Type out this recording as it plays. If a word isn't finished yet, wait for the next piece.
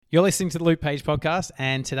You're listening to the Luke Page Podcast,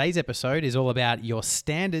 and today's episode is all about your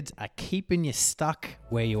standards are keeping you stuck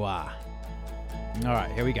where you are. All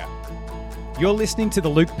right, here we go. You're listening to the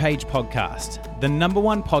Luke Page Podcast, the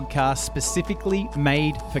 #1 podcast specifically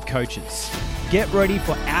made for coaches. Get ready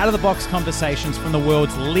for out-of-the-box conversations from the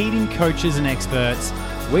world's leading coaches and experts.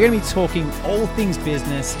 We're going to be talking all things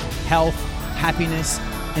business, health, happiness,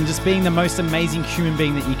 and just being the most amazing human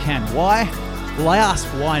being that you can. Why? Well, I asked,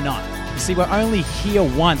 why not? You see, we're only here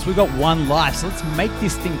once. We've got one life, so let's make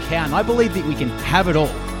this thing count. And I believe that we can have it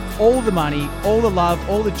all. All the money, all the love,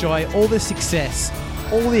 all the joy, all the success,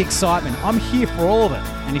 all the excitement. I'm here for all of it.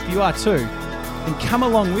 And if you are too, then come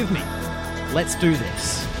along with me. Let's do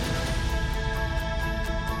this.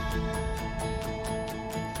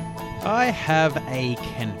 I have a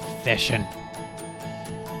confession.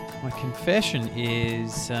 My confession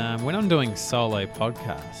is when I'm doing solo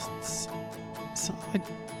podcasts, so I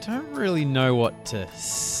don't really know what to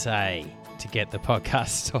say to get the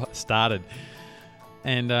podcast started.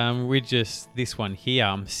 And with just this one here,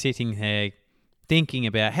 I'm sitting here thinking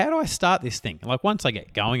about how do I start this thing? Like once I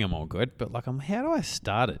get going, I'm all good. But like, how do I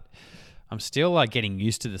start it? I'm still getting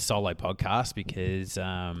used to the solo podcast because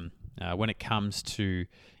when it comes to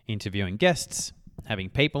interviewing guests, having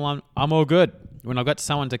people on, I'm all good. When I've got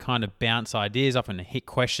someone to kind of bounce ideas off and hit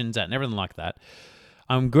questions at and everything like that,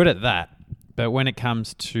 I'm good at that. But when it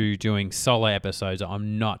comes to doing solo episodes,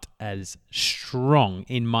 I'm not as strong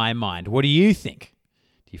in my mind. What do you think?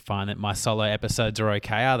 Do you find that my solo episodes are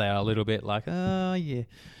okay? Are they a little bit like, oh, yeah,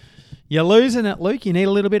 you're losing it, Luke. You need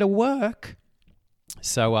a little bit of work.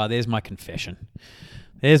 So there's my confession.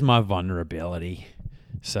 There's my vulnerability.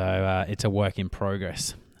 So it's a work in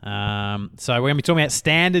progress. So we're going to be talking about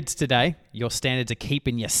standards today. Your standards are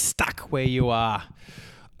keeping you stuck where you are.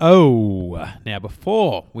 Oh, now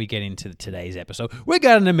before we get into today's episode, we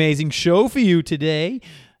got an amazing show for you today.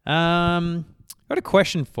 Got a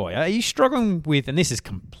question for you. Are you struggling with, and this is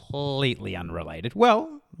completely unrelated.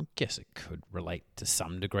 Well, I guess it could relate to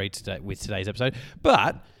some degree with today's episode,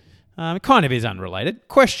 but it kind of is unrelated.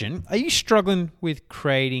 Question, are you struggling with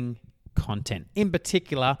creating content? In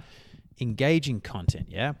particular, engaging content,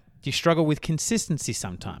 yeah? Do you struggle with consistency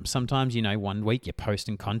sometimes? Sometimes, 1 week you're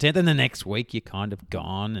posting content and the next week you're kind of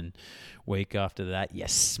gone, and week after that you're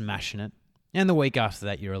smashing it. And the week after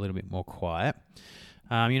that you're a little bit more quiet.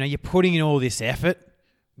 You're putting in all this effort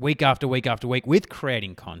week after week after week with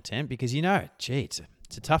creating content because it's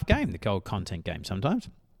a tough game, the gold content game sometimes.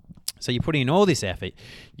 So you're putting in all this effort,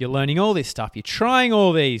 you're learning all this stuff, you're trying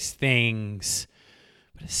all these things,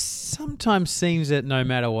 but it sometimes seems that no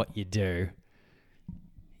matter what you do,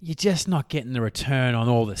 you're just not getting the return on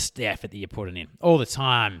all the effort that you're putting in, all the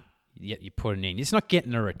time you're putting in. You're just not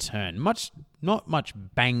getting a return. Not much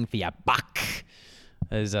bang for your buck,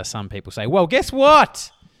 as some people say. Well, guess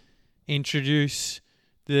what? Introduce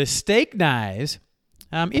the steak knives.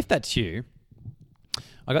 If that's you,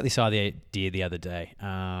 I got this idea the other day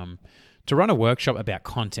to run a workshop about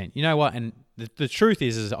content. You know what? And the truth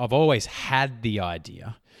is I've always had the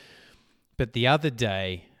idea, but the other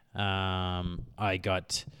day I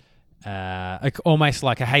got almost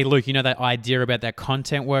like hey, Luke, that idea about that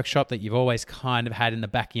content workshop that you've always kind of had in the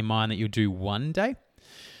back of your mind that you'll do one day?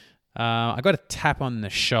 I got a tap on the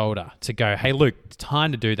shoulder to go, hey, Luke, it's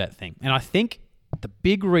time to do that thing. And I think the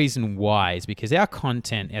big reason why is because our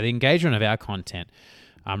content, the engagement of our content,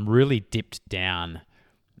 really dipped down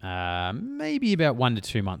maybe about 1 to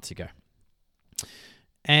 2 months ago.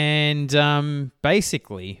 And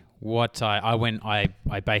basically what I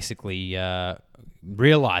basically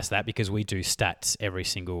realized that because we do stats every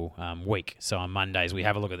single week. So on Mondays, we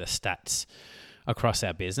have a look at the stats across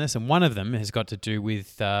our business. And one of them has got to do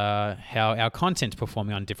with how our content's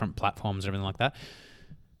performing on different platforms and everything like that.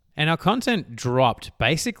 And our content dropped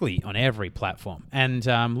basically on every platform. And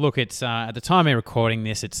look, it's at the time of recording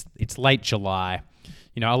this, it's late July.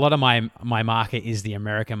 A lot of my market is the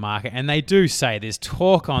American market, and they do say there's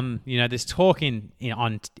talk in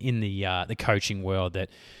the coaching world that,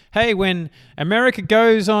 hey, when America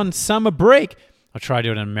goes on summer break, I'll try to do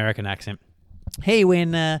it in an American accent. Hey,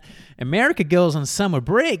 when America goes on summer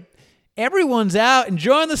break, everyone's out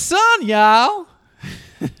enjoying the sun, y'all.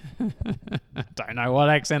 Don't know what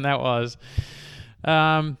accent that was.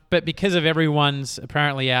 But because of everyone's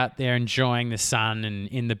apparently out there enjoying the sun and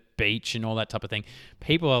in the beach and all that type of thing,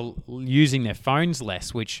 people are using their phones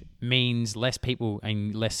less, which means less people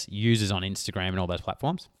and less users on Instagram and all those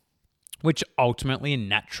platforms, which ultimately and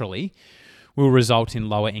naturally will result in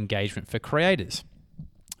lower engagement for creators.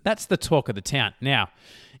 That's the talk of the town. Now,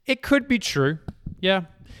 it could be true, yeah,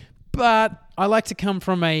 but I like to come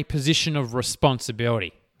from a position of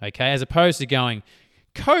responsibility, okay, as opposed to going,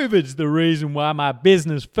 COVID's the reason why my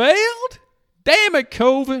business failed. Damn it,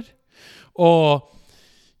 COVID. Or,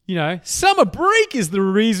 summer break is the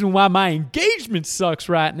reason why my engagement sucks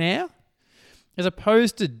right now. As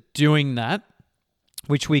opposed to doing that,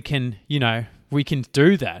 which we can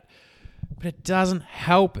do that, but it doesn't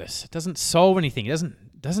help us. It doesn't solve anything.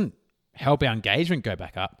 It doesn't help our engagement go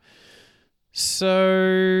back up.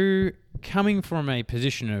 So coming from a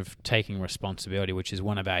position of taking responsibility, which is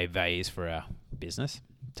one of our values for our business,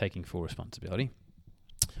 taking full responsibility,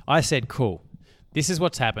 I said, cool, this is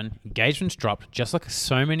what's happened. Engagement's dropped just like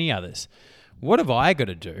so many others. What have I got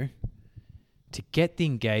to do to get the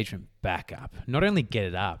engagement back up? Not only get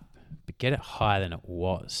it up, but get it higher than it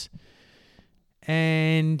was.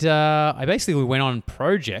 And I basically went on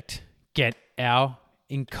project, get our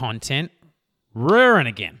content roaring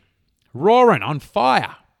again. Roaring, on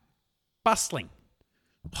fire, bustling,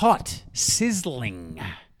 hot, sizzling,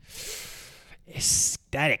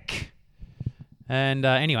 ecstatic. And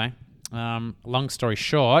anyway, long story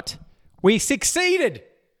short, we succeeded.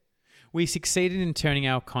 We succeeded in turning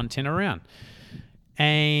our content around.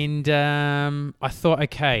 And I thought,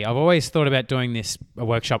 okay, I've always thought about doing a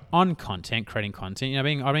workshop on content, creating content.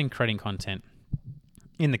 I've been creating content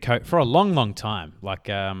in the for a long, long time. Like,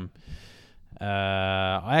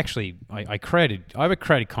 I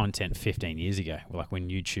created content 15 years ago, like when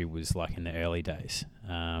YouTube was like in the early days.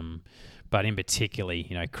 But in particular,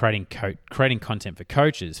 creating content for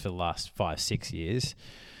coaches for the last 5-6 years.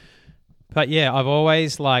 But yeah, I've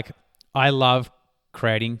always I love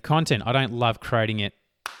creating content. I don't love creating it,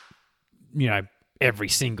 every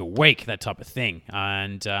single week, that type of thing.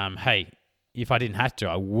 And hey, if I didn't have to,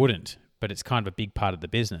 I wouldn't. But it's kind of a big part of the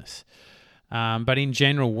business. But in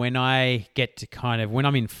general, when I get to when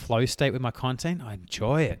I'm in flow state with my content, I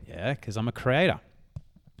enjoy it, because I'm a creator.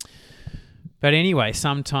 But anyway,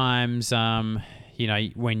 sometimes,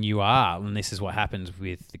 when you are, and this is what happens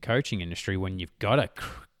with the coaching industry, when you've got to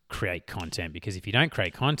create content, because if you don't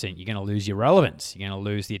create content, you're going to lose your relevance. You're going to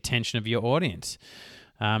lose the attention of your audience.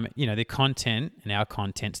 The content and our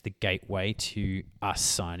content's the gateway to us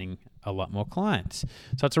signing a lot more clients.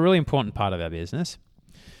 So it's a really important part of our business.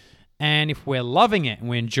 And if we're loving it and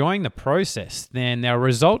we're enjoying the process, then our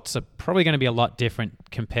results are probably going to be a lot different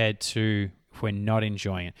compared to if we're not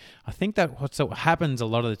enjoying it. I think that what happens a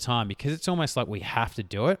lot of the time, because it's almost like we have to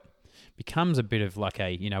do it, becomes a bit of like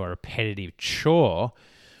a repetitive chore.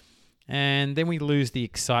 And then we lose the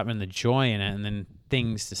excitement and the joy in it, and then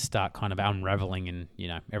things just start kind of unraveling, and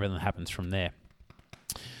everything happens from there.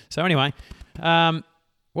 So anyway,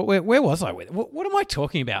 where was I with it? What am I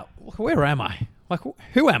talking about? Where am I?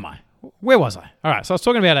 Who am I? Where was I? All right, so I was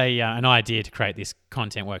talking about an idea to create this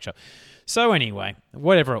content workshop. So anyway,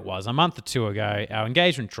 whatever it was, a month or two ago, our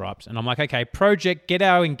engagement dropped, and I'm like, okay, project, get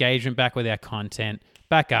our engagement back with our content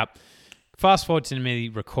back up. Fast forward to me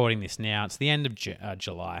recording this now. It's the end of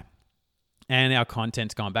July. And our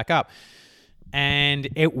content's gone back up. And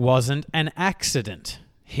it wasn't an accident.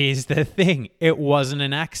 Here's the thing. It wasn't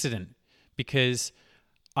an accident, because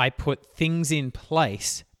I put things in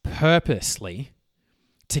place purposely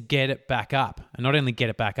to get it back up. And not only get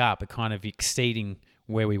it back up, but kind of exceeding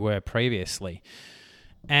where we were previously.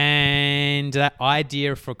 And that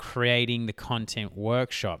idea for creating the content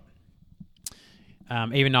workshop,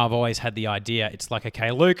 even though I've always had the idea, it's like,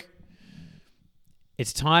 okay, Luke,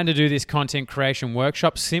 it's time to do this content creation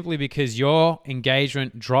workshop, simply because your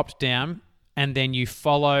engagement dropped down and then you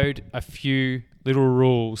followed a few little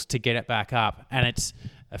rules to get it back up. And it's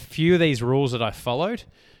a few of these rules that I followed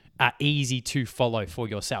are easy to follow for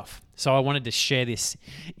yourself. So I wanted to share this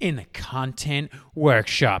in the content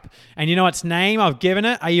workshop. And you know its name I've given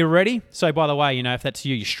it? Are you ready? So by the way, if that's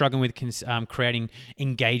you're struggling with creating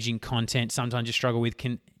engaging content, sometimes you struggle with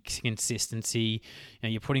consistency,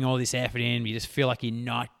 you're putting all this effort in, you just feel like you're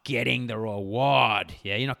not getting the reward.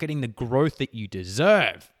 You're not getting the growth that you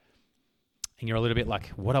deserve. And you're a little bit like,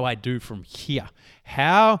 what do I do from here?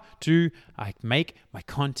 How do I make my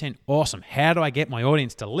content awesome? How do I get my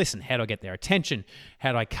audience to listen? How do I get their attention?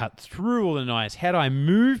 How do I cut through all the noise? How do I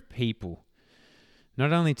move people?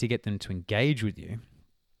 Not only to get them to engage with you,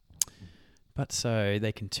 but so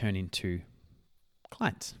they can turn into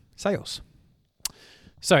clients, sales.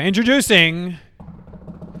 So introducing,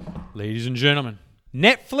 ladies and gentlemen,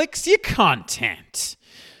 Netflix Your Content.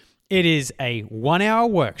 It is a 1-hour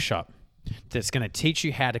workshop that's going to teach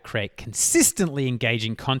you how to create consistently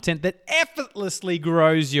engaging content that effortlessly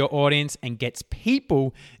grows your audience and gets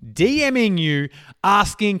people DMing you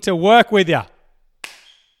asking to work with you.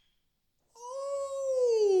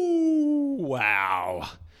 Ooh, wow.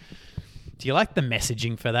 Do you like the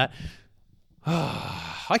messaging for that?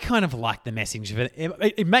 I kind of like the message.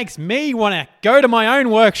 It makes me want to go to my own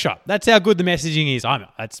workshop. That's how good the messaging is.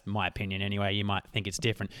 That's my opinion anyway. You might think it's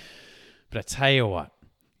different. But I tell you what,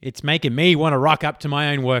 it's making me want to rock up to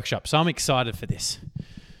my own workshop. So I'm excited for this.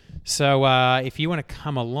 So if you want to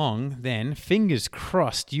come along, then fingers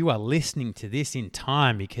crossed you are listening to this in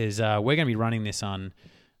time, because we're going to be running this on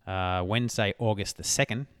Wednesday, August the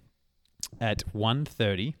 2nd at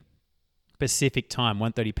 1:30 Pacific time,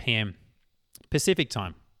 1:30 p.m. Pacific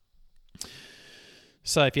time.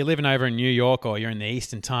 So if you're living over in New York or you're in the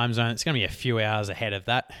Eastern time zone, it's going to be a few hours ahead of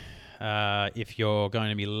that. If you're going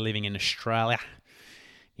to be living in Australia,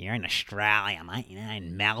 you're in Australia, mate,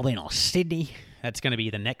 in Melbourne or Sydney, that's going to be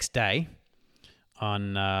the next day. It's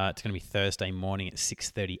going to be Thursday morning at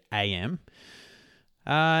 6:30 a.m.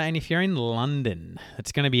 And if you're in London,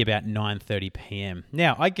 it's going to be about 9:30 p.m.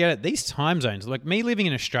 Now, I get it. These time zones, like me living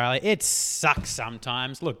in Australia, it sucks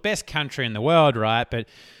sometimes. Look, best country in the world, right? But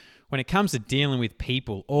when it comes to dealing with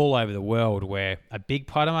people all over the world, where a big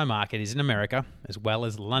part of my market is in America as well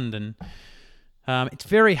as London, it's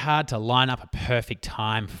very hard to line up a perfect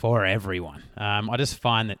time for everyone. I just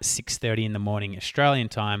find that 6:30 in the morning Australian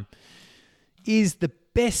time is the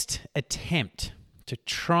best attempt to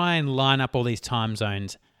try and line up all these time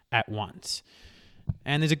zones at once.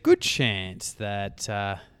 And there's a good chance that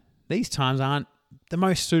these times aren't the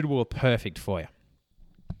most suitable or perfect for you.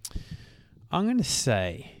 I'm going to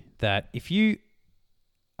say that if you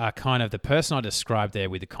are kind of the person I described there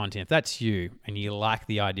with the content, if that's you and you like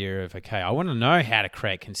the idea of, okay, I want to know how to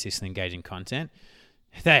create consistent, engaging content,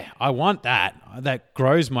 hey, I want that. That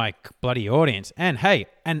grows my bloody audience. And hey,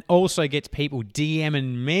 and also gets people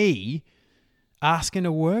DMing me asking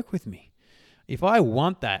to work with me. If I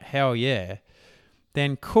want that, hell yeah,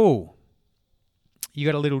 then cool. You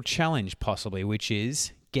got a little challenge possibly, which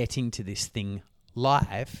is getting to this thing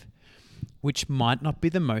live, which might not be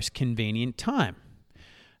the most convenient time.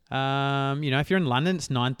 If you're in London, it's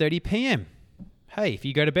 9:30 p.m. Hey, if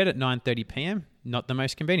you go to bed at 9:30 p.m., not the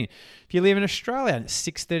most convenient. If you live in Australia, it's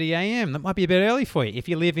 6:30 a.m. That might be a bit early for you. If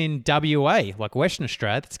you live in WA, like Western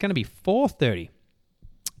Australia, it's going to be 4:30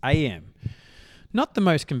 a.m. Not the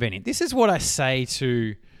most convenient. This is what I say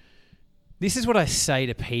to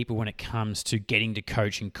people when it comes to getting to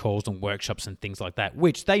coaching calls and workshops and things like that,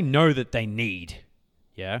 which they know that they need.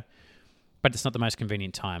 Yeah. But it's not the most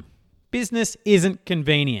convenient time. Business isn't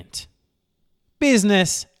convenient.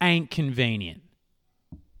 Business ain't convenient.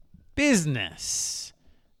 Business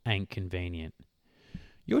ain't convenient.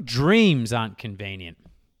 Your dreams aren't convenient.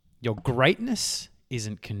 Your greatness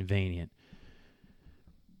isn't convenient.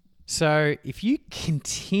 So if you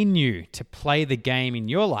continue to play the game in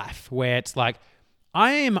your life where it's like,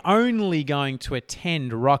 I am only going to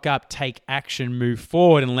attend, rock up, take action, move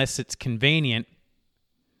forward unless it's convenient,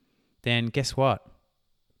 then guess what?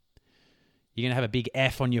 You're going to have a big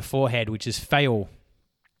F on your forehead, which is fail.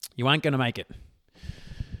 You aren't going to make it.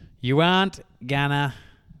 You aren't going to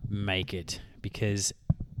make it, because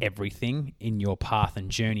everything in your path and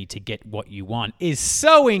journey to get what you want is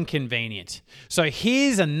so inconvenient. So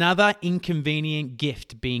here's another inconvenient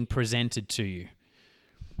gift being presented to you.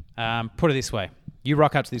 Put it this way. You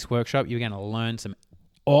rock up to this workshop, you're going to learn some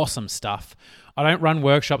awesome stuff. I don't run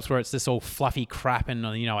workshops where it's this all fluffy crap and,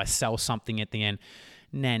 I sell something at the end.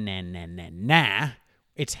 Nah.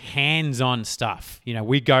 It's hands-on stuff.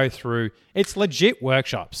 We go through, it's legit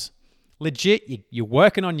workshops. Legit, you're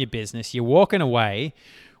working on your business. You're walking away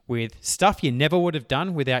with stuff you never would have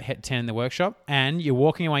done without attending the workshop, and you're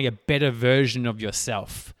walking away a better version of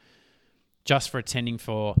yourself just for attending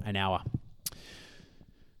for an hour.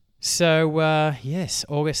 So, yes,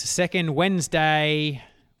 August 2nd, Wednesday,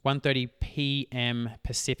 1:30 p.m.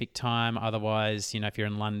 Pacific time. Otherwise, if you're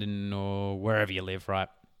in London or wherever you live, right,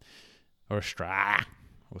 or Australia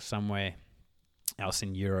or somewhere else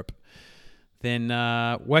in Europe, then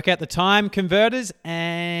work out the time converters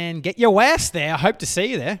and get your ass there. I hope to see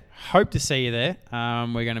you there.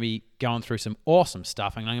 We're going to be going through some awesome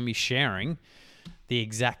stuff, and I'm going to be sharing the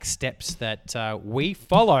exact steps that we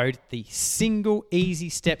followed, the single easy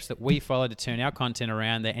steps that we followed to turn our content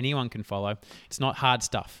around that anyone can follow. It's not hard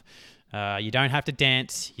stuff. You don't have to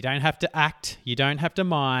dance. You don't have to act. You don't have to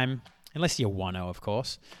mime, unless you want to, of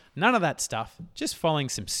course. None of that stuff. Just following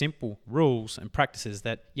some simple rules and practices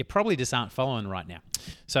that you probably just aren't following right now.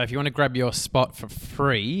 So if you want to grab your spot for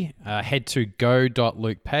free, head to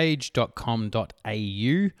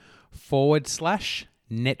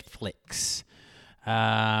go.lukepage.com.au/Netflix.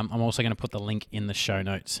 I'm also going to put the link in the show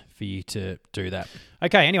notes for you to do that.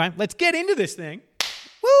 Okay, anyway, let's get into this thing.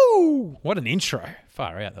 Woo! What an intro.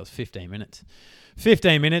 Far out. That was 15 minutes.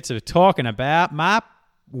 15 minutes of talking about my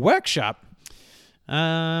workshop.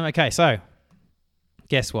 Okay, so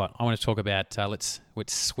guess what? I want to talk about. Let's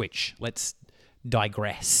switch. Let's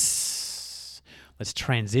digress. Let's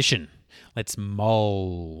transition. Let's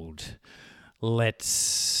mold.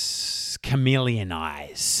 Let's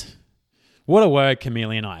chameleonize. What a word,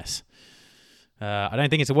 chameleonize. I don't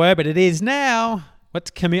think it's a word, but it is now. I'm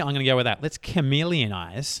going to go with that. Let's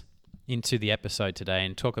chameleonize into the episode today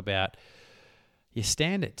and talk about your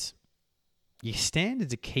standards. Your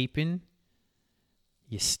standards are keeping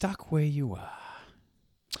you stuck where you are.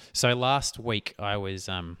 So last week I was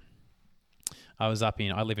up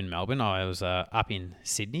in. I live in Melbourne. I was up in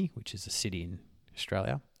Sydney, which is a city in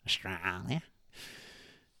Australia.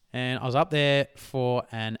 And I was up there for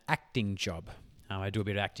an acting job. I do a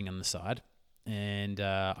bit of acting on the side, and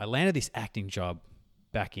I landed this acting job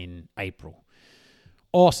back in April.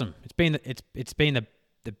 Awesome! It's been the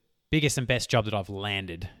biggest and best job that I've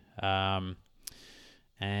landed.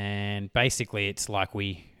 And basically, it's like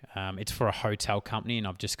it's for a hotel company, and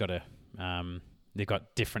I've just got to. They've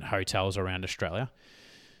got different hotels around Australia,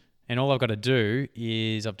 and all I've got to do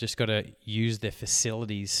is I've just got to use their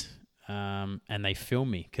facilities, and they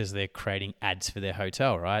film me because they're creating ads for their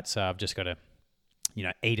hotel, right? So I've just got to,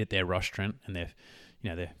 eat at their restaurant, and they're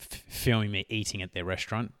filming me eating at their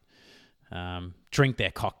restaurant. Drink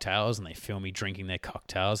their cocktails, and they film me drinking their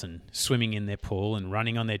cocktails and swimming in their pool and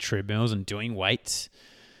running on their treadmills and doing weights.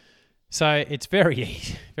 So it's very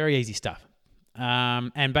easy stuff.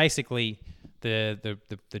 And basically the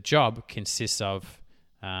job consists of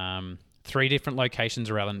 3 different locations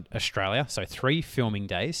around Australia. So 3 filming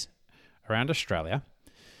days around Australia.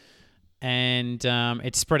 And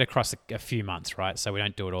it's spread across a few months, right? So we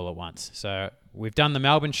don't do it all at once. So we've done the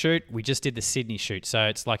Melbourne shoot. We just did the Sydney shoot. So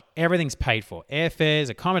it's like everything's paid for. Airfares,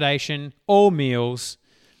 accommodation, all meals.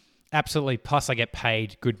 Absolutely. Plus I get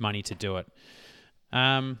paid good money to do it.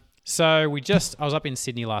 So I was up in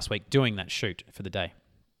Sydney last week doing that shoot for the day.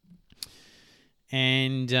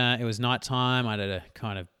 And it was nighttime. I had a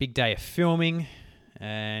kind of big day of filming.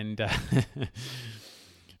 And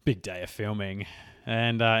big day of filming.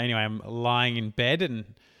 And anyway, I'm lying in bed and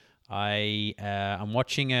I'm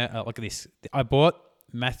watching look at this. I bought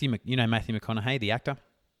Matthew McConaughey, the actor.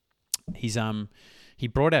 He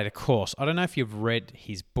brought out a course. I don't know if you've read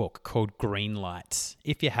his book called Green Lights.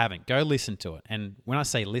 If you haven't, go listen to it. And when I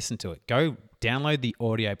say listen to it, go download the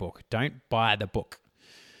audiobook. Don't buy the book.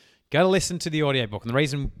 Go listen to the audiobook. And the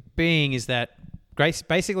reason being is that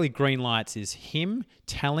basically Green Lights is him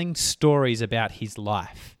telling stories about his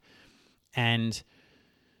life and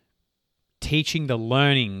teaching the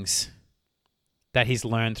learnings that he's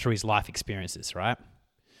learned through his life experiences, right?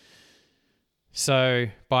 So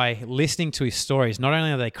by listening to his stories, not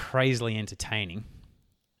only are they crazily entertaining,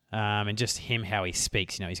 and just him, how he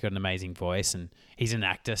speaks, he's got an amazing voice and he's an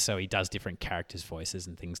actor, so he does different characters' voices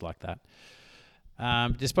and things like that.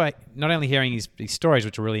 Just by not only hearing his stories,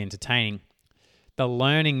 which are really entertaining, the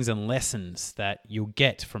learnings and lessons that you'll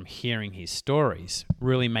get from hearing his stories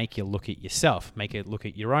really make you look at yourself, make you look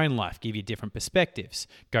at your own life, give you different perspectives,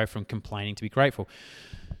 go from complaining to be grateful.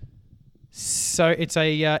 So it's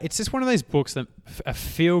just one of those books a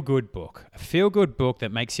feel-good book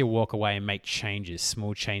that makes you walk away and make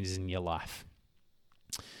small changes in your life.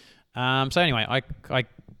 So anyway, I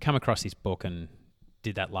come across this book and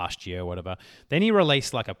did that last year or whatever. Then he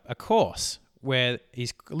released like a course where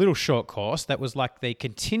his little short course that was like the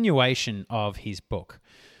continuation of his book.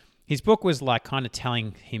 His book was like kind of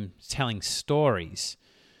telling stories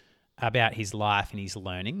about his life and his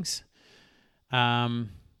learnings.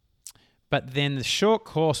 But then the short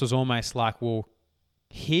course was almost like, well,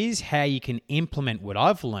 here's how you can implement what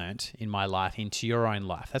I've learned in my life into your own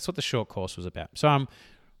life. That's what the short course was about. So I'm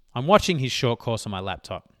watching his short course on my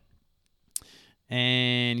laptop,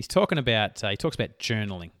 and he talks about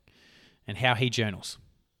journaling and how he journals.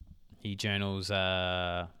 He journals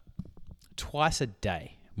twice a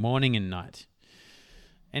day, morning and night.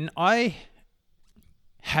 And I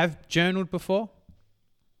have journaled before.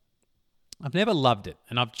 I've never loved it.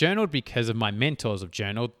 And I've journaled because of my mentors have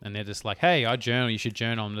journaled, and they're just like, hey, I journal, you should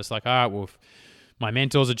journal. I'm just like, all right, well, if my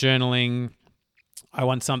mentors are journaling, I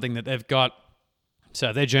want something that they've got.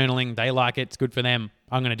 So they're journaling, they like it, it's good for them,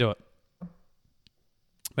 I'm going to do it.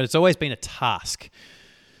 But it's always been a task.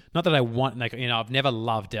 Not that I want, I've never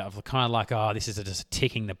loved it. I've kind of like, this is just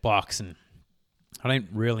ticking the box, and I don't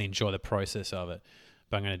really enjoy the process of it,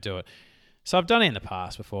 but I'm going to do it. So I've done it in the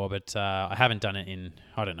past before, but I haven't done it in,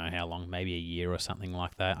 I don't know how long, maybe a year or something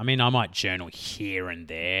like that. I mean, I might journal here and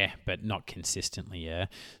there, but not consistently, yeah.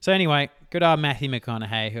 So anyway, good old Matthew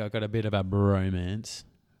McConaughey, who I've got a bit of a bromance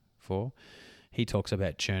for. He talks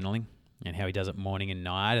about journaling. and how he does it morning and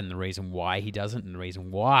night, and the reason why he does it, and the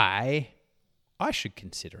reason why I should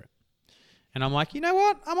consider it. And I'm like, you know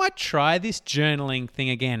what? I might try this journaling thing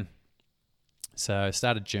again. So I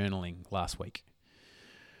started journaling last week.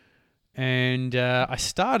 And I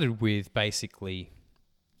started with basically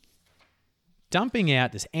dumping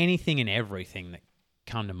out just anything and everything that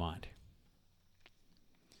come to mind.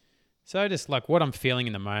 So just like what I'm feeling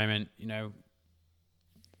in the moment,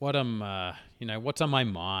 what I'm, what's on my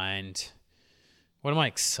mind, what am I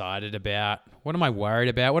excited about, what am I worried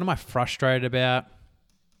about, what am I frustrated about,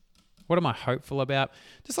 what am I hopeful about,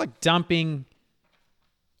 just like dumping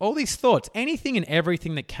all these thoughts, anything and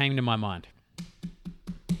everything that came to my mind.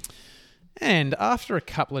 And after a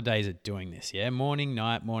couple of days of doing this, morning,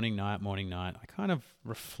 night, I kind of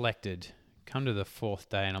reflected, come to the fourth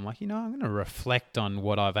day, and I'm like, I'm going to reflect on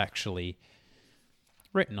what I've actually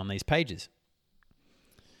written on these pages.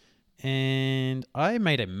 And I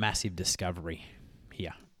made a massive discovery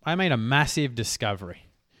here. I made a massive discovery.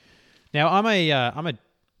 Now, I'm a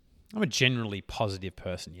generally positive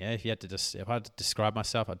person. Yeah, if I had to describe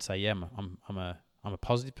myself, I'd say, I'm a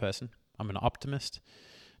positive person. I'm an optimist.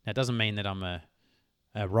 Now, it doesn't mean that I'm a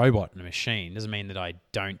robot and a machine. It doesn't mean that I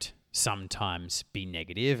don't sometimes be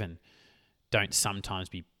negative and don't sometimes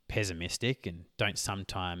be pessimistic and don't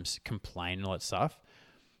sometimes complain and all that stuff.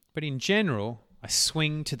 But in general, I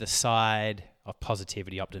swing to the side of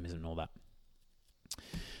positivity, optimism, and all that.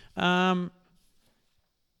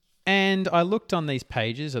 And I looked on these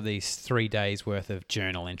pages of these 3 days worth of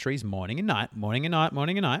journal entries, morning and night.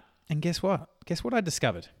 And guess what? Guess what I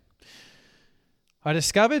discovered? I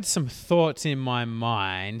discovered some thoughts in my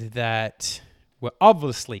mind that were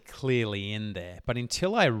obviously clearly in there, but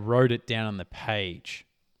until I wrote it down on the page,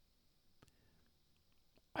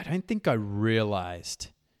 I don't think I realized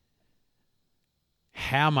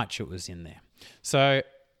how much it was in there. So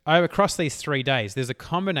across these 3 days, there's a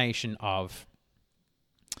combination of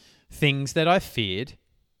things that I feared,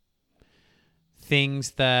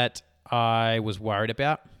 things that I was worried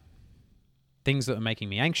about, things that were making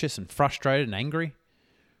me anxious and frustrated and angry,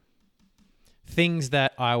 things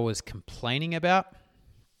that I was complaining about.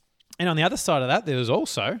 And on the other side of that, there was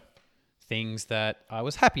also things that I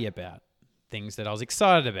was happy about, things that I was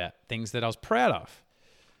excited about, things that I was proud of,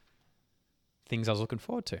 things I was looking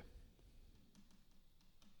forward to.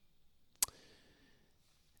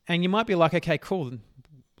 And you might be like, okay, cool,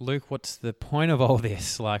 Luke, what's the point of all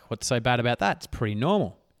this? Like, what's so bad about that? It's pretty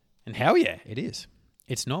normal. And hell yeah, it is.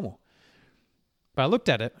 It's normal. But I looked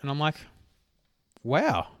at it and I'm like,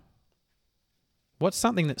 wow. What's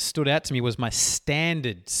something that stood out to me was my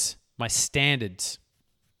standards.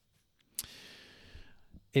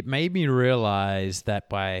 It made me realize that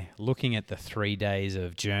by looking at the 3 days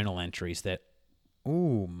of journal entries that,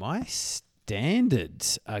 my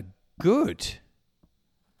standards are good.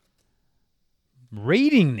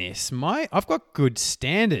 Reading this, I've got good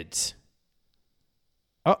standards.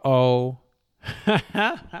 Uh-oh,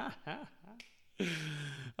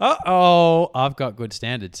 I've got good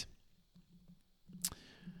standards.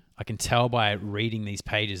 I can tell by reading these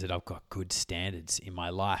pages that I've got good standards in my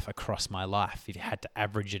life, across my life. If you had to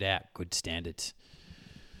average it out, good standards.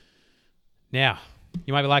 Now,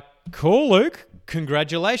 you might be like, cool, Luke,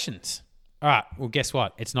 congratulations. All right, well, guess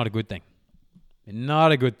what? It's not a good thing.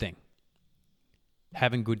 Not a good thing.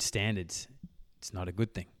 Having good standards, it's not a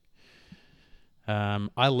good thing.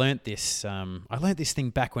 I learnt this thing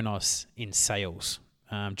back when I was in sales.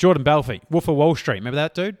 Jordan Belfort, Wolf of Wall Street. Remember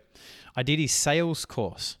that dude? I did his sales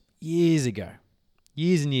course years ago.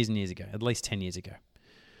 Years and years ago. At least 10 years ago.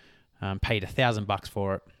 Paid $1,000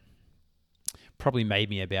 for it. Probably made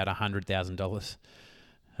me about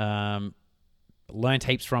 $100,000. Learned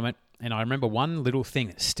heaps from it. And I remember one little thing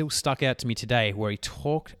that still stuck out to me today where he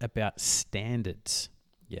talked about standards.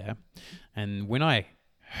 Yeah. And when I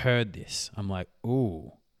heard this, I'm like,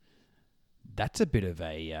 ooh, that's a bit of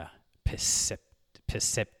a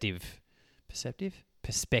perspective shift.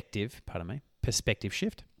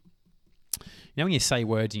 You know when you say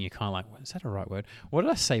words and you're kind of like, is that a right word? What did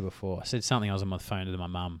I say before? I said something. I was on my phone to my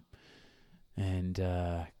mum, and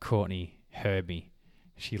Courtney heard me.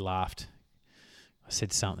 She laughed. I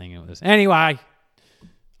said something. It was anyway.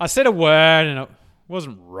 I said a word and it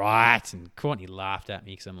wasn't right, and Courtney laughed at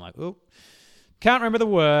me because I'm like, oh, can't remember the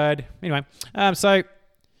word. Anyway, so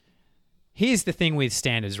here's the thing with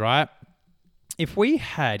standards, right? If you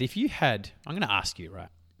had, I'm going to ask you, right?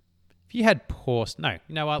 If you had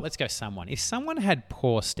let's go someone. If someone had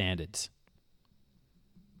poor standards,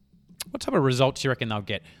 what type of results do you reckon they'll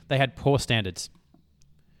get? They had poor standards.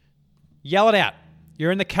 Yell it out.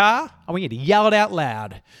 You're in the car, I want you to yell it out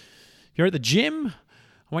loud. You're at the gym,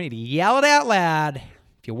 I want you to yell it out loud.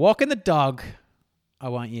 If you're walking the dog, I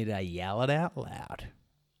want you to yell it out loud.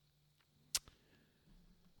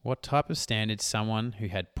 What type of standards someone who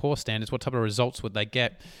had poor standards, what type of results would they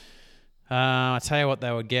get? I tell you what they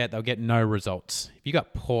would get. They'll get no results. If you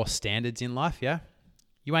got poor standards in life, yeah,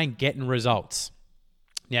 you ain't getting results.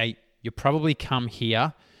 Now, you probably come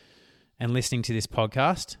here and listening to this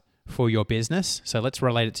podcast for your business. So let's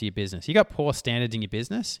relate it to your business. You got poor standards in your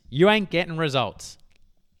business, you ain't getting results.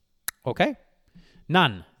 Okay?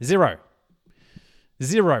 None. Zero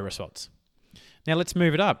results. Now let's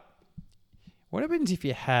move it up. What happens if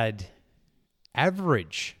you had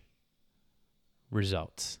average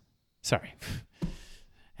results? Sorry.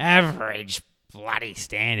 Average bloody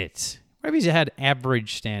standards. What happens if you had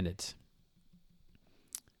average standards?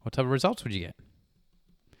 What type of results would you get?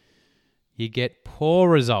 You get poor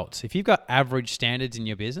results. If you've got average standards in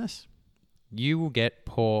your business, you will get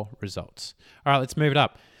poor results. All right, let's move it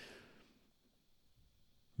up.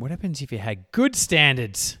 What happens if you had good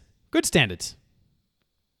standards? Good standards.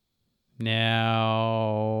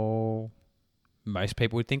 Now, most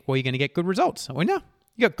people would think, well, you're going to get good results. Well, no.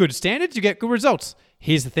 You got good standards, you get good results.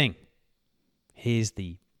 Here's the thing. Here's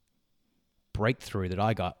the breakthrough that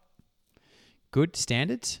I got. Good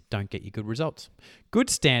standards don't get you good results. Good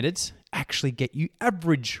standards actually get you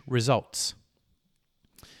average results.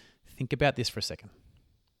 Think about this for a second.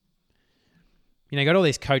 You got all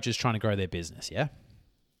these coaches trying to grow their business, yeah?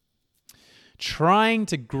 Trying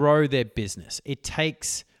to grow their business. It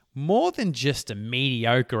takes more than just a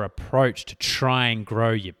mediocre approach to try and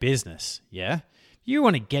grow your business, yeah? If you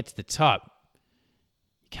want to get to the top,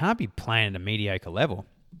 you can't be playing at a mediocre level.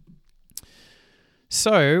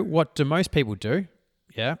 So what do most people do?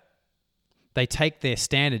 Yeah. They take their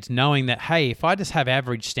standards knowing that, hey, if I just have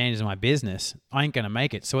average standards in my business, I ain't going to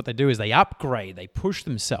make it. So what they do is they upgrade, they push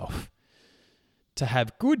themselves to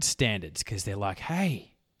have good standards because they're like,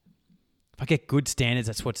 hey, if I get good standards,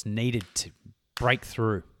 that's what's needed to break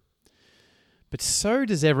through. But so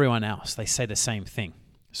does everyone else. They say the same thing.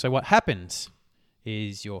 So what happens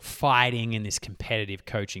is you're fighting in this competitive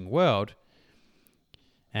coaching world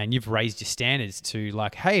and you've raised your standards to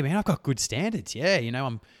like, hey, man, I've got good standards. Yeah,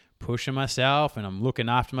 I'm pushing myself and I'm looking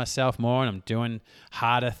after myself more and I'm doing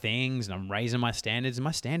harder things and I'm raising my standards. And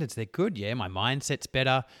my standards, they're good. Yeah, my mindset's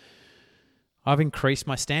better. I've increased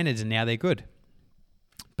my standards and now they're good.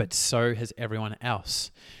 But so has everyone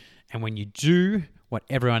else. And when you do what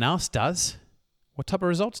everyone else does, what type of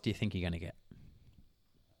results do you think you're going to get?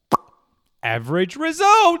 Average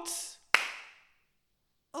results.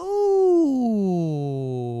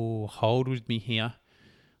 Ooh, hold with me here.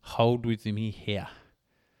 Hold with me here.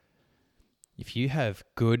 If you have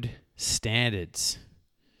good standards,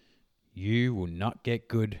 you will not get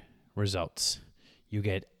good results. You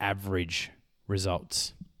get average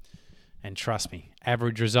results. And trust me,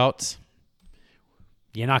 average results,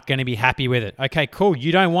 you're not going to be happy with it. Okay, cool.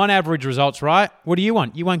 You don't want average results, right? What do you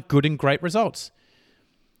want? You want good and great results.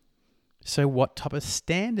 So what type of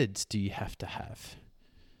standards do you have to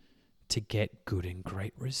get good and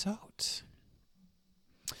great results?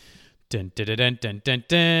 Dun, dun, dun, dun, dun, dun,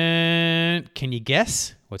 dun. Can you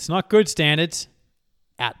guess? Well, it's not good standards.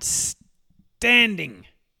 Outstanding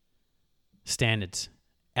standards.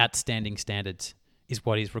 Outstanding standards is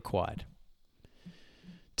what is required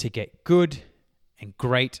to get good and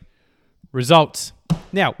great results.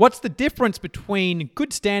 Now, what's the difference between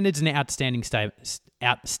good standards and outstanding standards?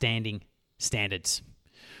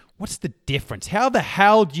 What's the difference? How the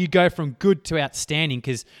hell do you go from good to outstanding?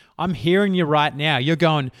 Because I'm hearing you right now. You're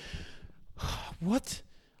going, what?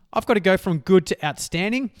 I've got to go from good to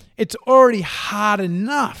outstanding? It's already hard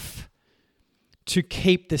enough to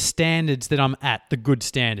keep the standards that I'm at, the good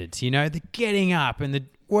standards, the getting up and the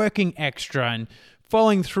working extra and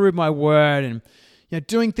following through my word and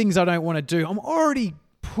doing things I don't want to do. I'm already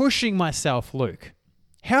pushing myself, Luke.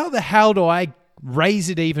 How the hell do I raise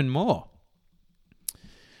it even more?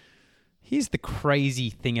 Here's the crazy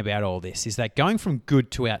thing about all this is that going from good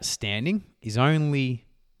to outstanding is only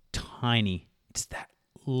tiny. It's that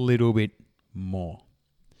little bit more.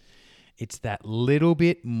 It's that little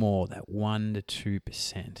bit more, that 1% to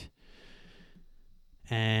 2%.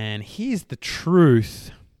 And here's the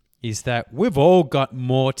truth is that we've all got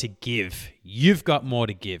more to give. You've got more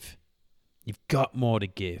to give. You've got more to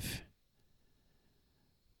give.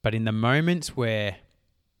 But in the moments where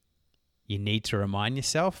you need to remind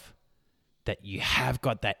yourself that you have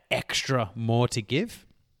got that extra more to give,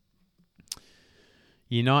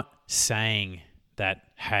 you're not saying that,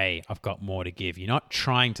 hey, I've got more to give. You're not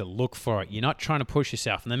trying to look for it. You're not trying to push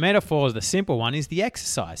yourself. And the metaphor, the simple one, is the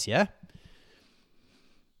exercise, yeah?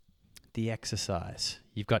 the exercise.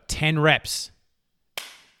 You've got 10 reps.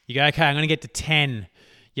 You go, okay, I'm going to get to 10.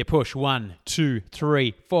 You push 1, 2,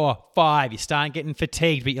 3, 4, 5. You start getting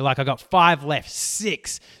fatigued, but you're like, I got 5 left.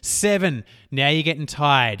 6, 7. Now you're getting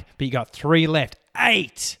tired, but you got 3 left.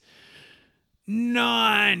 8,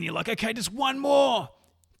 9. You're like, okay, just one more.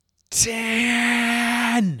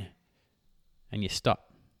 10. And you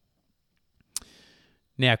stop.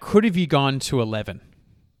 Now, could have you gone to 11?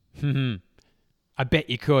 I bet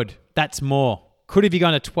you could. That's more. Could have you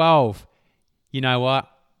gone to 12? You know what?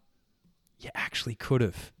 You actually could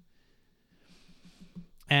have.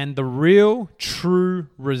 And the real, true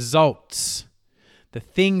results, the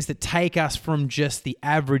things that take us from just the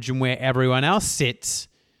average and where everyone else sits,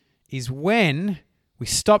 is when we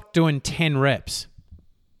stop doing 10 reps.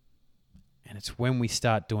 And it's when we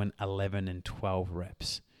start doing 11 and 12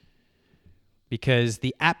 reps. Because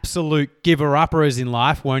the absolute giver-uppers in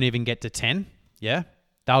life won't even get to 10. Yeah?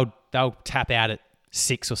 They'll tap out at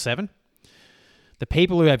 6 or 7. The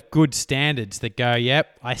people who have good standards that go,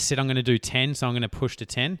 yep, I said I'm going to do 10, so I'm going to push to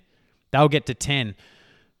 10, they'll get to 10.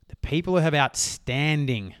 The people who have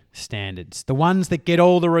outstanding standards, the ones that get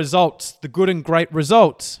all the results, the good and great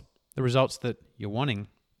results, the results that you're wanting,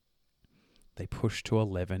 they push to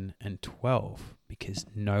 11 and 12 because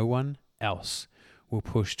no one else will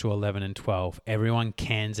push to 11 and 12. Everyone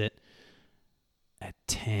cans it at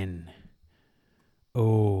 10.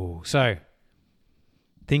 Oh, so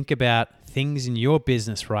think about things in your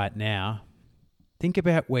business right now. Think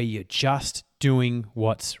about where you're just doing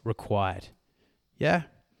what's required. Yeah?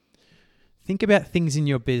 Think about things in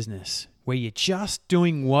your business where you're just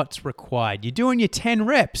doing what's required. You're doing your 10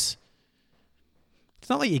 reps. It's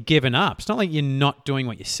not like you're giving up. It's not like you're not doing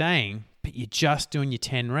what you're saying, but you're just doing your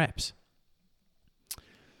 10 reps.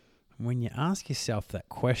 When you ask yourself that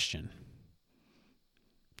question,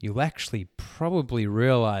 you'll actually probably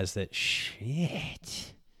realize that,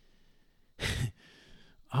 shit,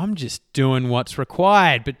 I'm just doing what's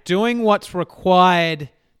required. But doing what's required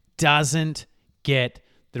doesn't get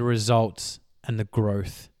the results and the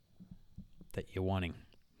growth that you're wanting.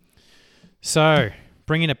 So,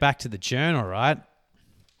 bringing it back to the journal, right?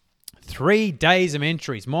 3 days of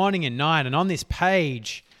entries, morning and night. And on this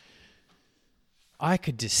page, I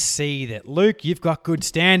could just see that, Luke, you've got good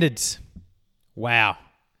standards. Wow.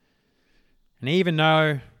 And even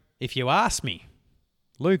though if you ask me,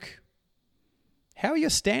 Luke, how are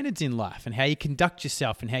your standards in life and how you conduct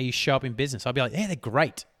yourself and how you show up in business? I'll be like, yeah, they're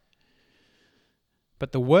great.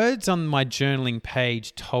 But the words on my journaling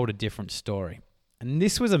page told a different story. And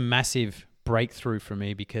this was a massive breakthrough for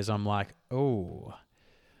me because I'm like, oh,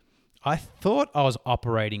 I thought I was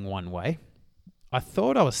operating one way. I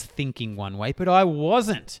thought I was thinking one way, but I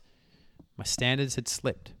wasn't. My standards had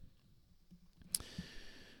slipped.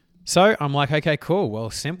 So I'm like, okay, cool. Well,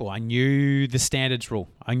 simple. I knew the standards rule.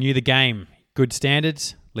 I knew the game. Good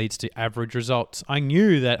standards leads to average results. I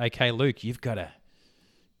knew that, okay, Luke, you got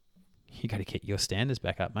to get your standards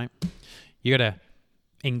back up, mate. You got to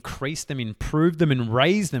increase them, improve them, and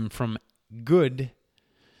raise them from good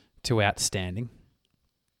to outstanding.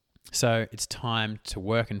 So it's time to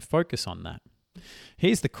work and focus on that.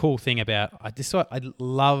 Here's the cool thing about I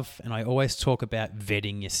love and I always talk about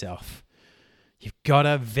vetting yourself. You've got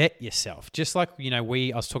to vet yourself. Just like, I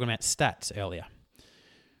was talking about stats earlier.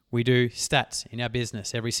 We do stats in our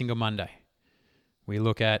business every single Monday. We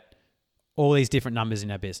look at all these different numbers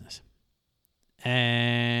in our business.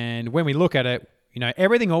 And when we look at it,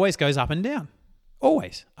 everything always goes up and down.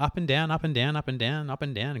 Always. Up and down, up and down, up and down, up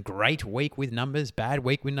and down. A great week with numbers, bad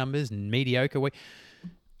week with numbers, mediocre week.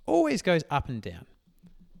 Always goes up and down.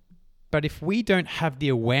 But if we don't have the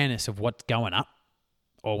awareness of what's going up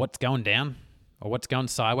or what's going down or what's going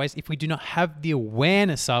sideways, if we do not have the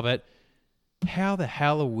awareness of it, how the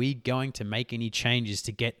hell are we going to make any changes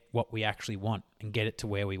to get what we actually want and get it to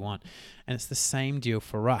where we want? And it's the same deal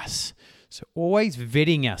for us. So always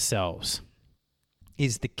vetting ourselves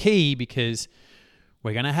is the key because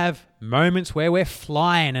we're going to have moments where we're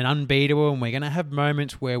flying and unbeatable, and we're going to have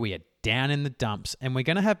moments where we are down in the dumps, and we're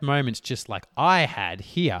going to have moments just like I had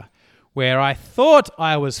here where I thought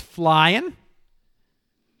I was flying,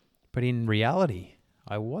 but in reality,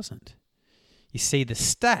 I wasn't. You see, the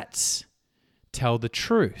stats tell the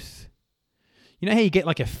truth. You know how you get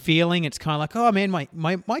like a feeling? It's kind of like, oh man,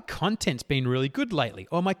 my content's been really good lately,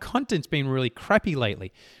 or my content's been really crappy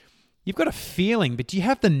lately. You've got a feeling, but do you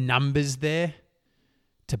have the numbers there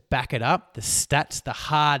to back it up? The stats, the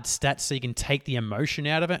hard stats, so you can take the emotion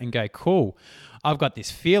out of it and go, cool, I've got this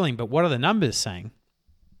feeling, but what are the numbers saying?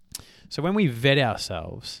 So when we vet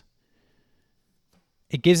ourselves,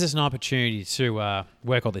 it gives us an opportunity to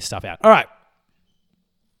work all this stuff out. All right.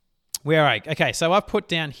 Where are you? Okay, so I've put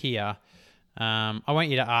down here, I'm going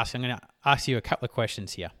to ask you a couple of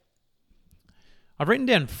questions here. I've written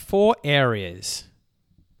down 4 areas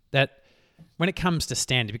that when it comes to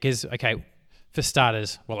standard, because, okay, for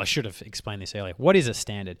starters, well, I should have explained this earlier. What is a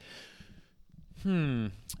standard? A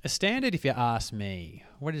standard, if you ask me,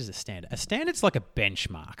 what is a standard? A standard's like a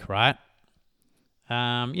benchmark, right?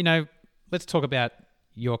 Let's talk about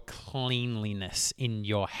your cleanliness in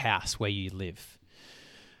your house where you live.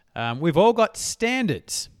 We've all got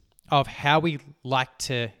standards of how we like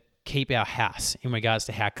to keep our house in regards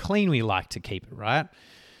to how clean we like to keep it, right?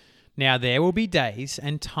 Now, there will be days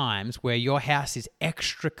and times where your house is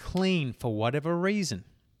extra clean for whatever reason.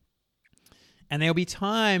 And there'll be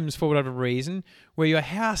times, for whatever reason, where your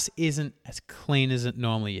house isn't as clean as it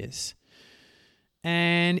normally is.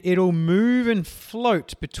 And it'll move and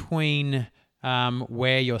float between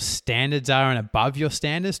where your standards are and above your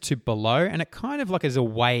standards to below. And it kind of like is a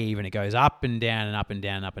wave, and it goes up and down and up and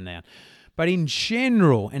down and up and down. But in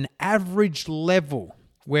general, an average level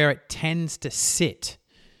where it tends to sit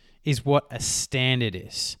is what a standard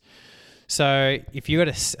is. So if you got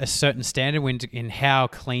a certain standard in how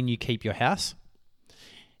clean you keep your house,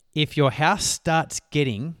 if your house starts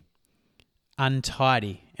getting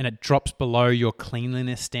untidy and it drops below your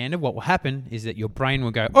cleanliness standard, what will happen is that your brain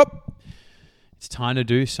will go, oh, it's time to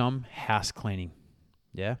do some house cleaning.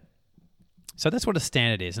 Yeah. So that's what a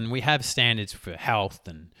standard is. And we have standards for health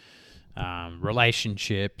and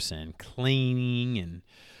relationships and cleaning and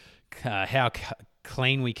how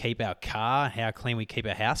clean we keep our car, how clean we keep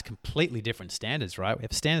our house. Completely different standards, right? We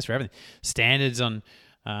have standards for everything. Standards on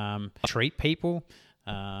treat people,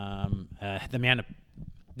 the amount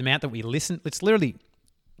that we listen. It's literally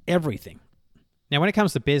everything. Now, when it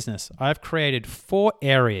comes to business, I've created 4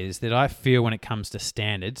 areas that I feel when it comes to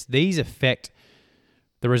standards, these affect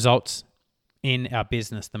the results in our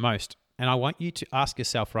business the most. And I want you to ask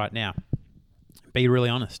yourself right now, be really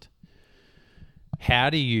honest. How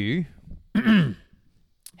do you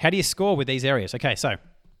score with these areas? Okay, so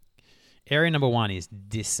area number 1 is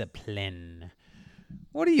discipline.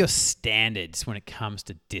 What are your standards when it comes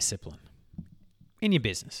to discipline in your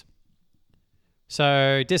business?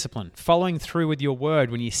 So discipline, following through with your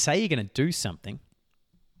word. When you say you're going to do something,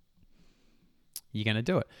 you're going to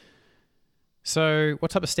do it. So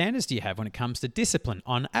what type of standards do you have when it comes to discipline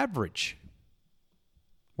on average?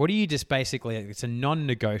 What do you just basically, it's a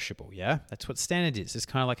non-negotiable, yeah? That's what standard is. It's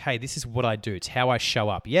kind of like, hey, this is what I do. It's how I show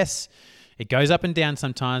up. Yes, it goes up and down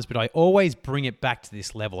sometimes, but I always bring it back to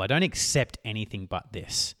this level. I don't accept anything but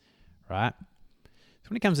this, right? So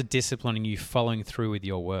when it comes to discipline and you following through with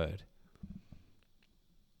your word,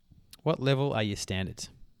 what level are your standards?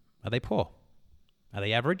 Are they poor? Are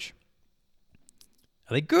they average?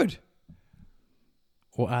 Are they good?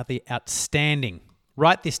 Or are they outstanding?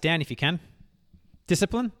 Write this down if you can.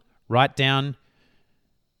 Discipline, write down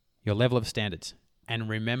your level of standards. And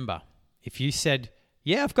remember, if you said,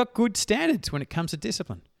 yeah, I've got good standards when it comes to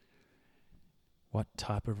discipline, what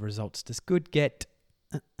type of results does good get?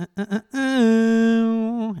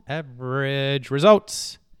 Average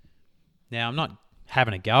results. Now, I'm not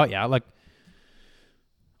having a go at you. Like,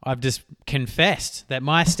 I've just confessed that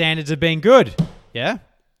my standards have been good. Yeah?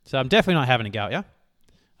 So I'm definitely not having a go at you.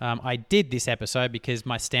 I did this episode because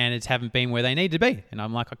my standards haven't been where they need to be. And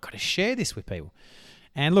I'm like, I've got to share this with people.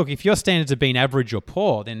 And look, if your standards have been average or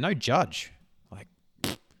poor, then no judge. Like,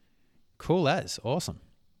 cool as. Awesome.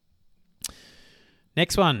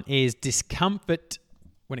 Next one is discomfort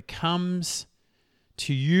when it comes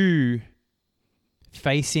to you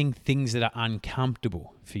facing things that are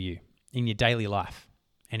uncomfortable for you in your daily life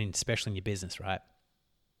and especially in your business, right?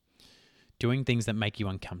 Doing things that make you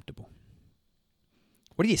uncomfortable.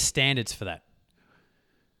 What are your standards for that?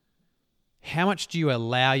 How much do you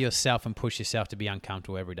allow yourself and push yourself to be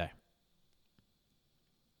uncomfortable every day?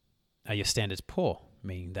 Are your standards poor,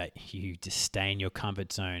 meaning that you just stay in your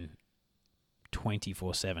comfort zone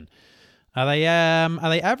 24/7? Are they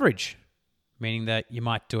average, meaning that you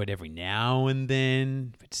might do it every now and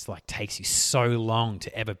then? It's like takes you so long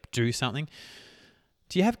to ever do something.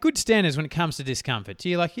 Do you have good standards when it comes to discomfort? Do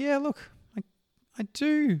you like, yeah, look, I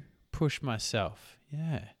do push myself,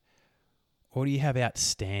 yeah. Or do you have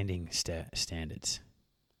outstanding standards?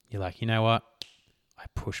 You're like, you know what? I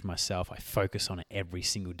push myself. I focus on it every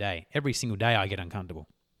single day. Every single day I get uncomfortable.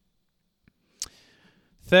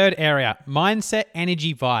 Third area, mindset,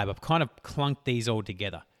 energy, vibe. I've kind of clunked these all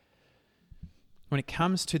together. When it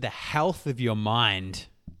comes to the health of your mind,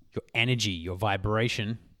 your energy, your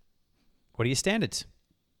vibration, what are your standards?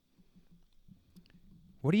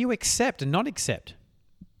 What do you accept and not accept?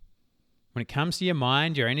 When it comes to your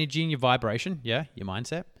mind, your energy, and your vibration, yeah, your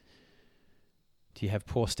mindset, Do you have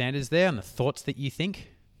poor standards there on the thoughts that you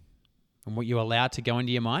think and what you allow to go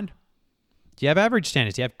into your mind? Do you have average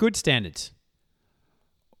standards? Do you have good standards?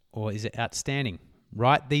 Or is it outstanding?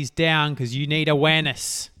 Write these down because you need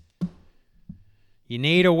awareness. You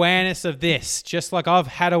need awareness of this. Just like I've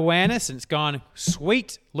had awareness and it's gone,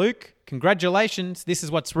 sweet, Luke, congratulations. This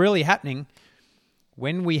is what's really happening.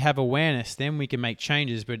 When we have awareness, then we can make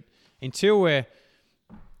changes. But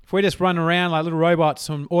if we're just running around like little robots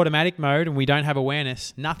on automatic mode and we don't have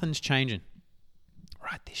awareness, nothing's changing.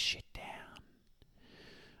 Write this shit down.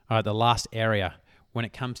 All right, the last area, when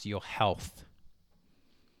it comes to your health.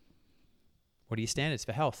 What are your standards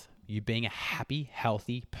for health? You being a happy,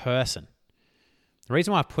 healthy person. The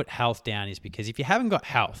reason why I put health down is because if you haven't got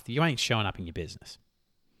health, you ain't showing up in your business.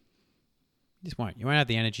 You just won't. You won't have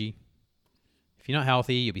the energy. If you're not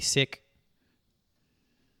healthy, you'll be sick.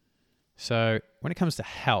 So when it comes to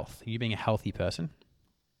health, you being a healthy person,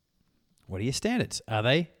 what are your standards? Are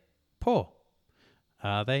they poor?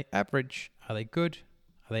 Are they average? Are they good?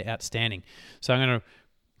 Are they outstanding? So I'm going to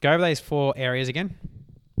go over those 4 areas again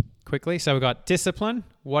quickly. So we've got discipline.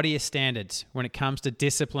 What are your standards when it comes to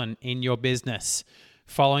discipline in your business?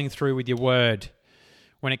 Following through with your word.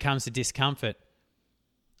 When it comes to discomfort,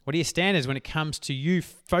 what are your standards when it comes to you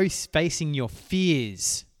facing your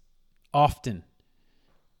fears often?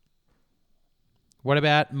 What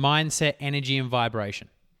about mindset, energy, and vibration?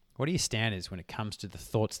 What are your standards when it comes to the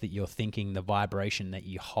thoughts that you're thinking, the vibration that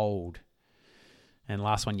you hold? And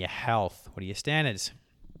last one, your health. What are your standards?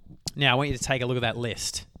 Now, I want you to take a look at that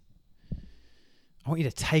list. I want you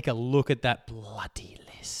to take a look at that bloody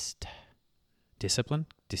list. Discipline,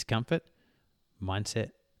 discomfort,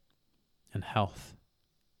 mindset, and health.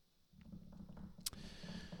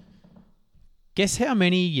 Guess how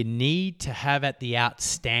many you need to have at the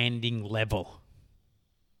outstanding level?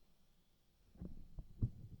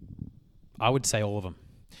 I would say all of them.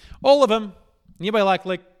 All of them. And you'll be like,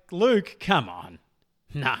 Luke, come on.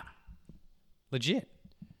 Nah. Legit.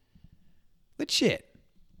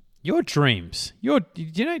 Your dreams. Do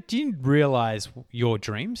you realize your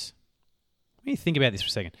dreams? Let me think about this for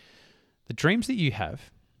a second. The dreams that you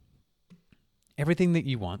have, everything that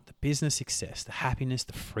you want, the business success, the happiness,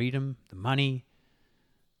 the freedom, the money,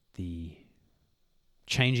 the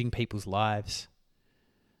changing people's lives,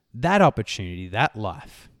 that opportunity, that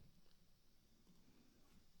life.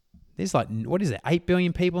 There's 8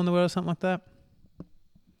 billion people in the world or something like that?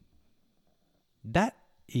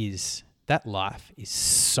 That life is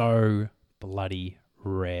so bloody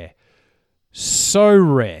rare. So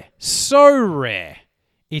rare.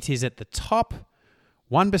 It is at the top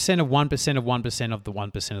 1% of 1% of 1% of the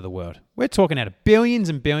 1% of the world. We're talking out of billions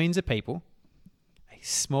and billions of people, a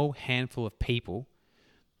small handful of people,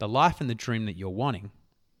 the life and the dream that you're wanting,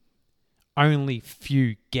 only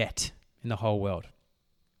few get in the whole world.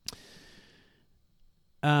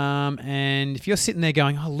 And if you're sitting there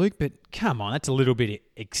going, oh, Luke, but come on, that's a little bit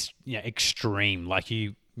extreme. Like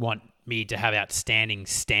you want me to have outstanding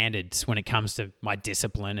standards when it comes to my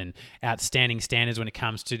discipline and outstanding standards when it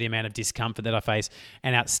comes to the amount of discomfort that I face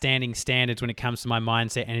and outstanding standards when it comes to my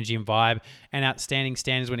mindset, energy, and vibe and outstanding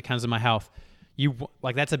standards when it comes to my health.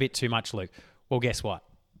 That's a bit too much, Luke. Well, guess what?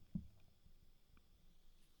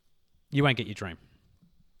 You won't get your dream.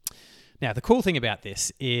 Now, the cool thing about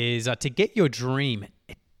this is to get your dream,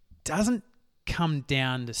 it doesn't come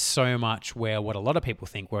down to so much where what a lot of people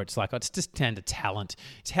think, where it's like, it's just down to talent.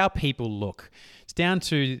 It's how people look. It's down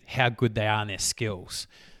to how good they are in their skills.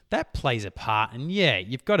 That plays a part. And yeah,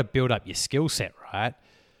 you've got to build up your skill set, right?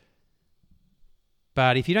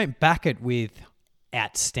 But if you don't back it with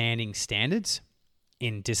outstanding standards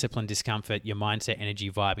in discipline, discomfort, your mindset,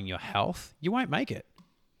 energy, vibe, and your health, you won't make it.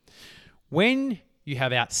 When you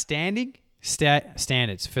have outstanding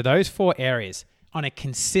standards for those 4 areas on a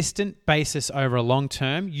consistent basis over a long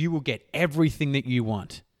term, you will get everything that you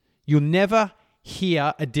want. You'll never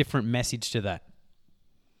hear a different message to that.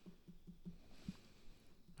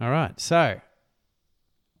 All right, so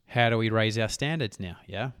how do we raise our standards now?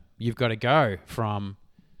 Yeah, you've got to go from,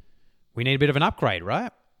 we need a bit of an upgrade,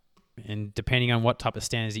 right? And depending on what type of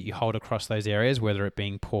standards that you hold across those areas, whether it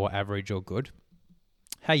being poor, average, or good,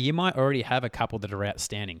 hey, you might already have a couple that are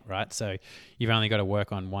outstanding, right? So you've only got to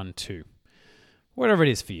work on 1, 2. Whatever it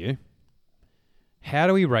is for you. How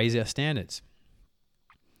do we raise our standards?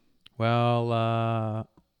 Well,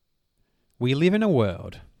 we live in a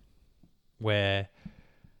world where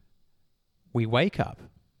we wake up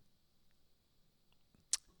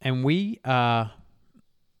and we are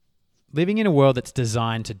living in a world that's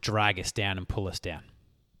designed to drag us down and pull us down.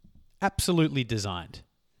 Absolutely designed.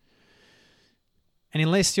 And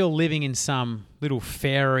unless you're living in some little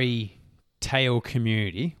fairy tale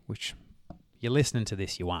community, which you're listening to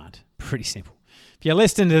this, you aren't. Pretty simple. If you're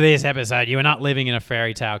listening to this episode, you are not living in a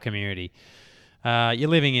fairy tale community. You're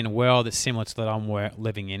living in a world that's similar to that I'm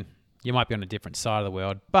living in. You might be on a different side of the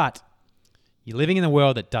world, but you're living in a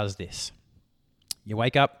world that does this. You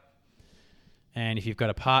wake up, and if you've got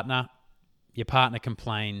a partner, your partner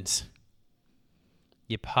complains.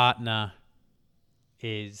 Your partner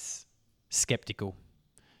is skeptical.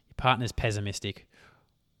 Your partner's pessimistic.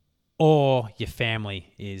 Or your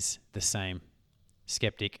family is the same.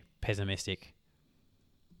 Skeptic, pessimistic.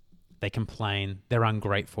 They complain. They're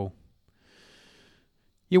ungrateful.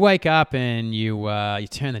 You wake up and you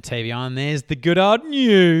turn the TV on. There's the good old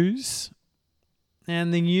news.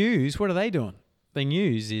 And the news, what are they doing? The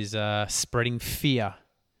news is spreading fear.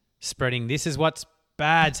 Spreading this is what's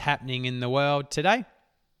bad's happening in the world today.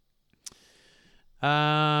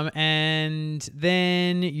 And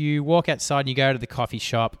then you walk outside and you go to the coffee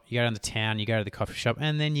shop. You go down to town, you go to the coffee shop,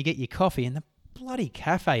 and then you get your coffee. And the bloody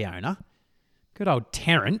cafe owner, good old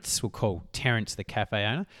Terence, we'll call Terence the cafe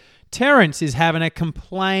owner. Terence is having a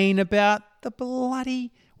complain about the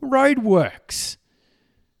bloody roadworks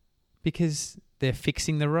because they're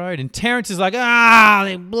fixing the road. And Terence is like,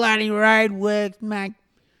 the bloody roadworks, mate.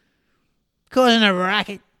 Causing a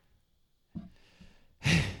racket.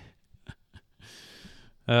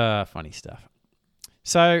 Funny stuff.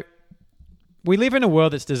 So we live in a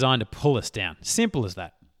world that's designed to pull us down. Simple as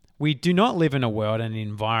that. We do not live in a world and an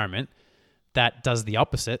environment that does the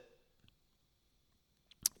opposite.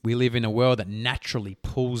 We live in a world that naturally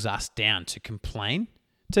pulls us down to complain,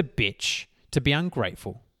 to bitch, to be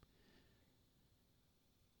ungrateful,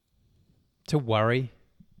 to worry,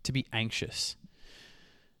 to be anxious.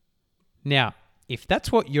 Now, if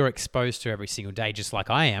that's what you're exposed to every single day, just like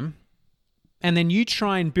I am, and then you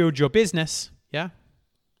try and build your business, yeah?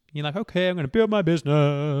 You're like, okay, I'm going to build my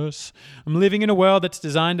business. I'm living in a world that's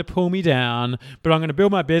designed to pull me down, but I'm going to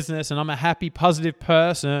build my business and I'm a happy, positive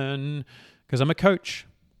person because I'm a coach.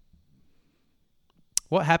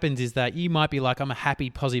 What happens is that you might be like, I'm a happy,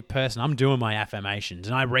 positive person. I'm doing my affirmations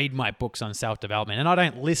and I read my books on self-development and I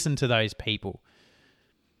don't listen to those people.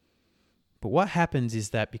 But what happens is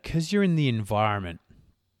that because you're in the environment,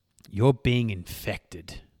 you're being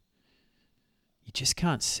infected. You just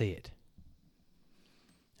can't see it.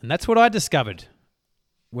 And that's what I discovered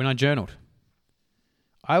when I journaled.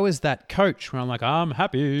 I was that coach where I'm like, I'm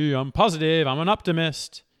happy, I'm positive, I'm an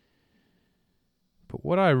optimist. But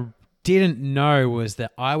what I didn't know was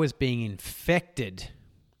that I was being infected.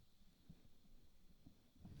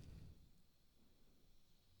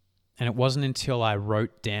 And it wasn't until I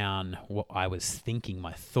wrote down what I was thinking,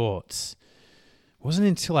 my thoughts. It wasn't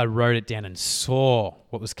until I wrote it down and saw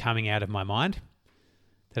what was coming out of my mind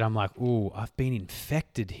that I'm like, ooh, I've been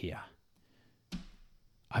infected here.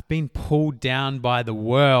 I've been pulled down by the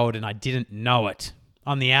world and I didn't know it.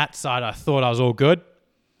 On the outside, I thought I was all good.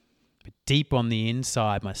 But deep on the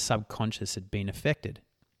inside, my subconscious had been affected.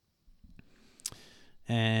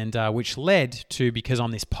 And which led to, because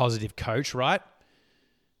I'm this positive coach, right?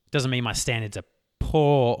 Doesn't mean my standards are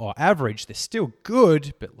poor or average. They're still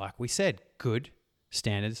good, but like we said, good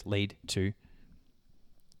standards lead to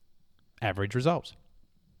average results.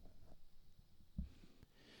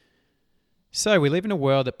 So we live in a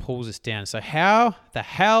world that pulls us down. So how the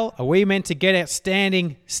hell are we meant to get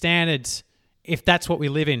outstanding standards if that's what we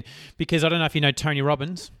live in? Because I don't know if you know Tony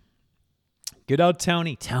Robbins. Good old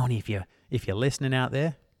Tony. Tony, if you're listening out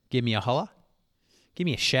there, give me a holler. Give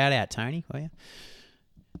me a shout out, Tony, will you?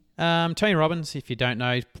 Tony Robbins, if you don't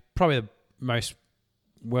know, is probably the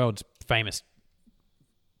world's famous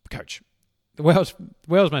coach. The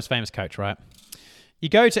world's most famous coach, right? You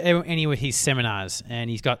go to any of his seminars, and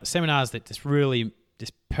he's got seminars that just really,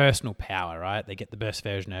 just personal power, right? They get the best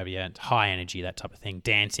version of you, and high energy, that type of thing,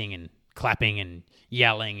 dancing and clapping and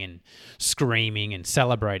yelling and screaming and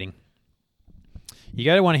celebrating. You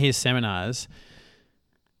go to one of his seminars,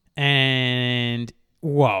 and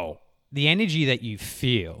whoa, the energy that you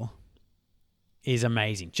feel is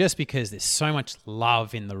amazing just because there's so much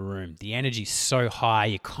love in the room. The energy's so high.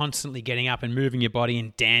 You're constantly getting up and moving your body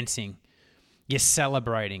and dancing. You're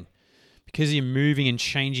celebrating because you're moving and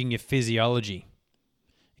changing your physiology.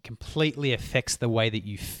 It completely affects the way that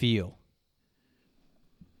you feel.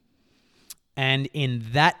 And in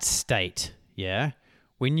that state,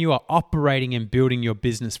 when you are operating and building your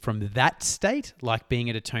business from that state, like being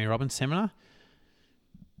at a Tony Robbins seminar,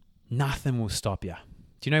 nothing will stop you.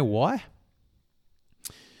 Do you know why?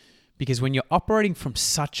 Because when you're operating from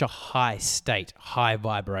such a high state, high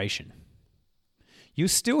vibration, you'll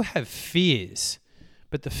still have fears,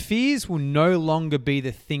 but the fears will no longer be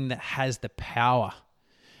the thing that has the power.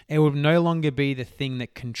 It will no longer be the thing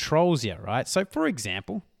that controls you, right? So for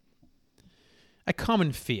example, a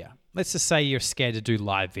common fear. Let's just say you're scared to do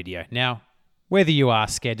live video. Now, whether you are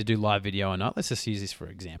scared to do live video or not, let's just use this for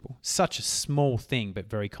example. Such a small thing, but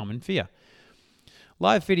very common fear.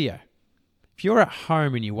 Live video. If you're at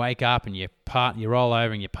home and you wake up and you roll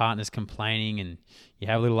over and your partner's complaining and you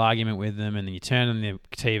have a little argument with them, and then you turn on the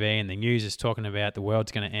TV and the news is talking about the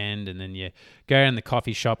world's going to end, and then you go in the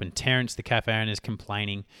coffee shop and Terrence, the cafe owner, is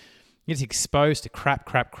complaining. You get exposed to crap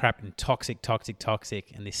and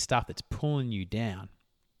toxic, and this stuff that's pulling you down.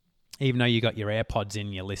 Even though you got your AirPods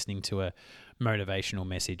in, you're listening to a motivational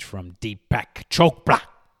message from Deepak Chopra.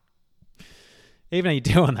 Even though you're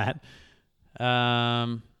doing that,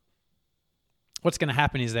 what's going to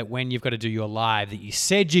happen is that when you've got to do your live that you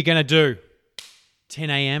said you're going to do, 10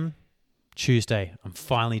 a.m. Tuesday, I'm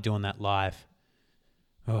finally doing that live.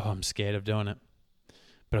 Oh, I'm scared of doing it,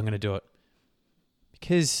 but I'm going to do it.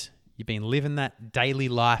 Because you've been living that daily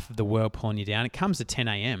life of the world pulling you down. It comes to 10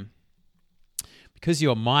 a.m. Because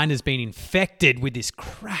your mind has been infected with this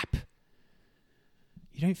crap.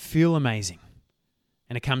 You don't feel amazing.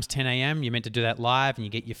 And it comes 10 a.m., you're meant to do that live, and you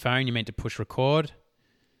get your phone, you're meant to push record.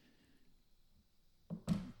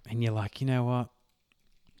 And you're like, you know what?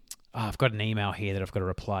 Oh, I've got an email here that I've got to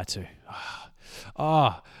reply to.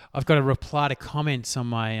 I've got to reply to comments on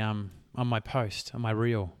my post, on my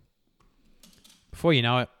reel. Before you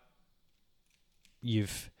know it,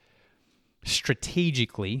 you've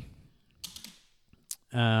strategically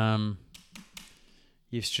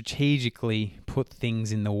put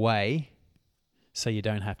things in the way so you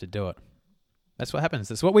don't have to do it. That's what happens.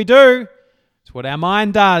 That's what we do. It's what our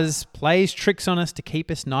mind does. Plays tricks on us to keep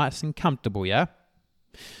us nice and comfortable, yeah?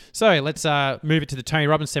 So let's move it to the Tony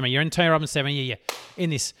Robbins seminar. You're in Tony Robbins seminar. You're in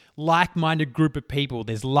this like-minded group of people.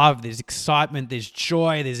 There's love, there's excitement, there's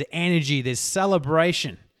joy, there's energy, there's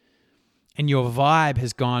celebration. And your vibe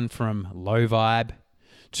has gone from low vibe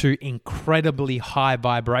to incredibly high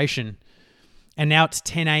vibration. And now it's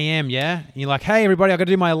 10 a.m., yeah? And you're like, hey, everybody, I've got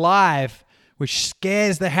to do my live, which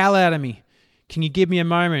scares the hell out of me. Can you give me a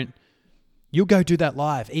moment? You'll go do that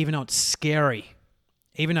live, even though it's scary.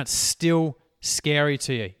 Even though it's still scary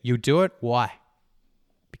to you. You'll do it. Why?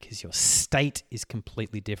 Because your state is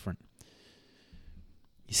completely different.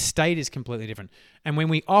 Your state is completely different. And when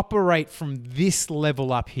we operate from this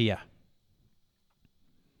level up here,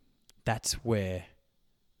 that's where,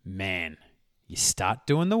 man, you start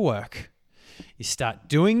doing the work. You start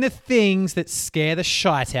doing the things that scare the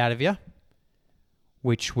shite out of you,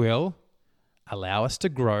 which will allow us to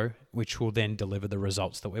grow, which will then deliver the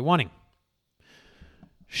results that we're wanting.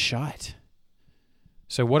 Shite.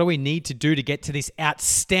 So what do we need to do to get to this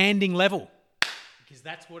outstanding level? Because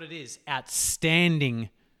that's what it is, outstanding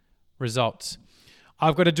results.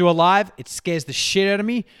 I've got to do a live. It scares the shit out of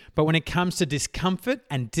me. But when it comes to discomfort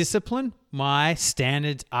and discipline, my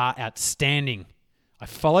standards are outstanding. I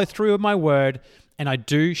follow through with my word and I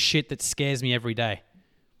do shit that scares me every day.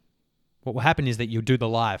 What will happen is that you'll do the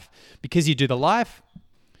live. Because you do the live,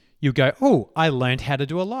 you go, oh, I learned how to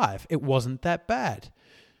do a live. It wasn't that bad.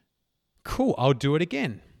 Cool, I'll do it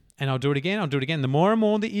again. And I'll do it again, I'll do it again. The more and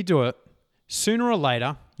more that you do it, sooner or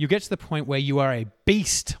later, you get to the point where you are a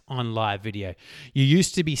beast on live video. You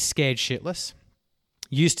used to be scared shitless.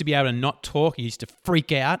 You used to be able to not talk. You used to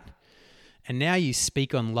freak out. And now you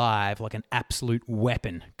speak on live like an absolute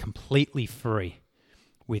weapon, completely free,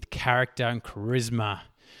 with character and charisma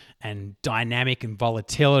and dynamic and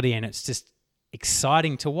volatility. And it's just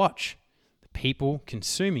exciting to watch. The people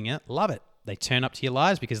consuming it love it. They turn up to your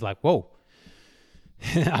lives because like, whoa,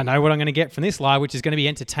 I know what I'm going to get from this live, which is going to be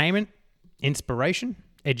entertainment, inspiration,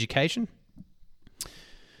 education.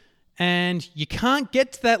 And you can't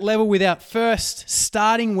get to that level without first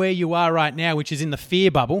starting where you are right now, which is in the fear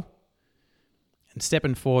bubble, and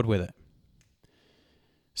stepping forward with it.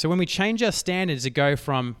 So when we change our standards to go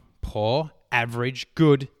from poor, average,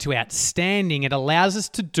 good to outstanding, it allows us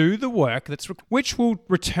to do the work which will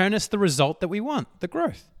return us the result that we want, the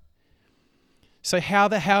growth. So how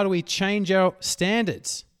the hell do we change our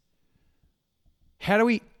standards? How do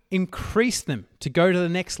we increase them to go to the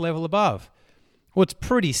next level above? Well, it's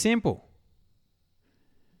pretty simple.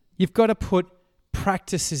 You've got to put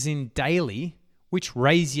practices in daily which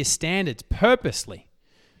raise your standards purposely.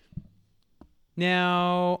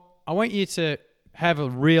 Now, I want you to have a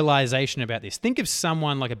realization about this. Think of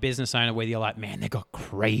someone like a business owner where you're like, man, they've got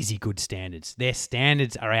crazy good standards. Their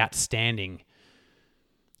standards are outstanding.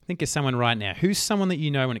 Think of someone right now. Who's someone that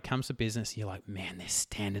you know when it comes to business, you're like, man, their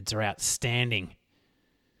standards are outstanding.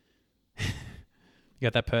 You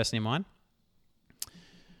got that person in mind?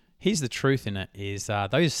 Here's the truth in it is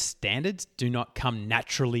those standards do not come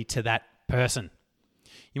naturally to that person.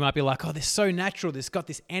 You might be like, oh, they're so natural. They've got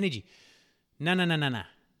this energy. No.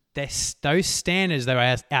 Those standards,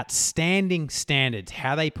 they're outstanding standards.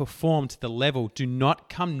 How they perform to the level do not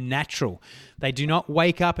come natural. They do not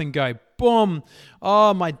wake up and go, boom,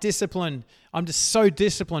 oh, my discipline. I'm just so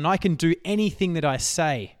disciplined. I can do anything that I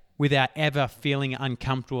say without ever feeling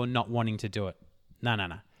uncomfortable and not wanting to do it. No.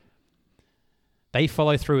 They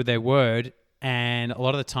follow through with their word, and a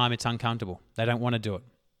lot of the time it's uncomfortable. They don't want to do it.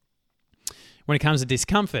 When it comes to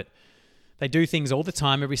discomfort, they do things all the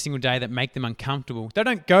time, every single day, that make them uncomfortable. They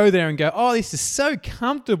don't go there and go, oh, this is so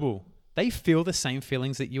comfortable. They feel the same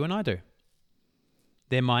feelings that you and I do.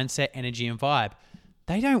 Their mindset, energy, and vibe.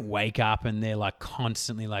 They don't wake up and they're like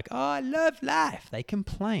constantly like, oh, I love life. They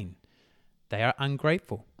complain. They are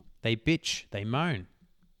ungrateful. They bitch. They moan.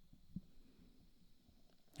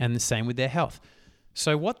 And the same with their health.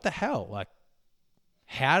 So what the hell? Like,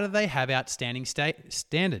 how do they have outstanding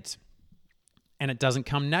standards? And it doesn't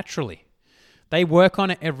come naturally. They work on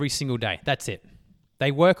it every single day. That's it. They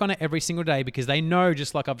work on it every single day because they know,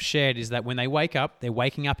 just like I've shared, is that when they wake up, they're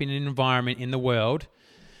waking up in an environment in the world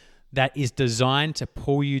that is designed to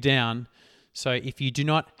pull you down. So if you do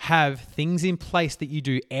not have things in place that you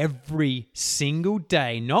do every single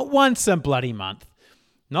day, not once a bloody month,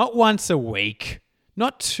 not once a week,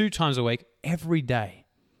 not 2 times a week, every day,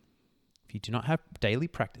 if you do not have daily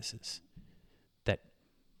practices that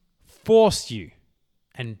force you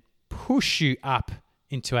and push you up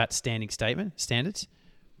into outstanding standards,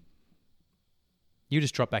 you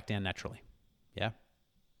just drop back down naturally. Yeah.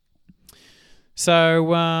 So,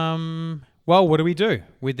 well, what do we do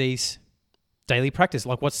with these daily practice?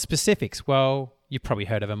 Like, what's specifics? Well, you've probably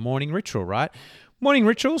heard of a morning ritual, right? Morning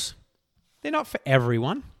rituals, they're not for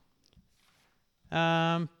everyone.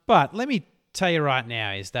 But let me tell you right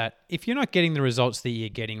now is that if you're not getting the results that you're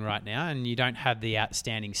getting right now and you don't have the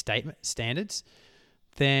outstanding standards,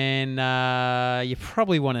 then you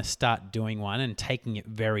probably want to start doing one and taking it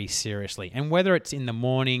very seriously. And whether it's in the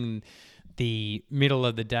morning, the middle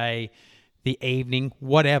of the day, the evening,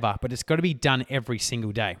 whatever, but it's got to be done every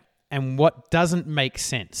single day. And what doesn't make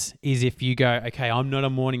sense is if you go, okay, I'm not a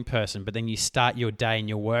morning person, but then you start your day and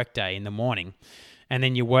your work day in the morning, and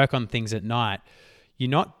then you work on things at night, you're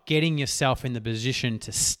not getting yourself in the position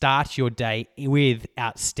to start your day with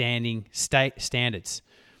outstanding standards.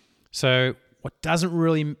 So what doesn't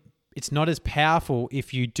really, it's not as powerful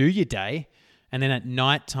if you do your day and then at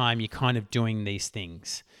nighttime you're kind of doing these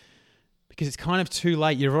things. Because it's kind of too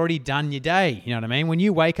late. You've already done your day. You know what I mean? When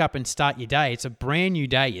you wake up and start your day, it's a brand new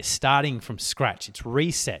day. You're starting from scratch. It's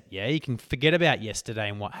reset. Yeah, you can forget about yesterday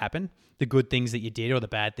and what happened, the good things that you did or the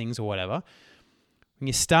bad things or whatever. When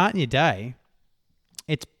you're starting your day,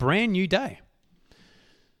 it's brand new day.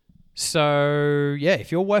 So yeah,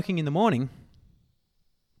 if you're working in the morning,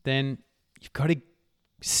 then you've got to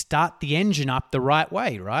start the engine up the right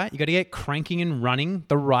way, right? You got to get cranking and running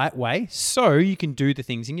the right way so you can do the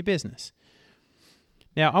things in your business.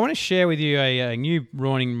 Now, I want to share with you a new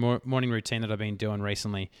morning routine that I've been doing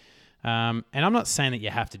recently. And I'm not saying that you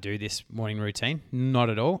have to do this morning routine, not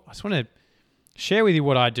at all. I just want to share with you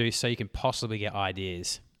what I do so you can possibly get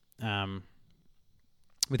ideas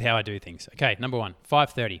with how I do things. Okay, number 1,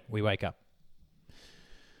 5:30, we wake up.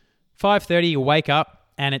 5:30, you wake up,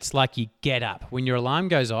 and it's like you get up. When your alarm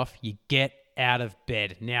goes off, you get out of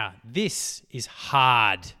bed. Now, this is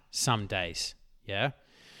hard some days, yeah?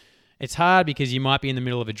 It's hard because you might be in the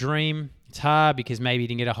middle of a dream. It's hard because maybe you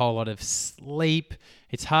didn't get a whole lot of sleep.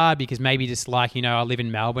 It's hard because maybe just like, I live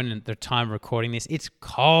in Melbourne and at the time of recording this, it's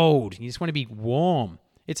cold. You just want to be warm.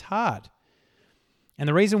 It's hard. And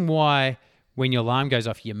the reason why when your alarm goes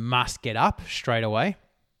off, you must get up straight away,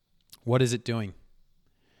 what is it doing?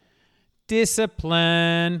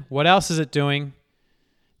 Discipline. What else is it doing?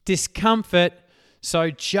 Discomfort. So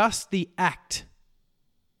just the act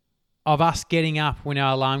of us getting up when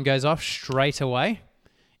our alarm goes off straight away,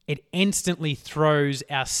 it instantly throws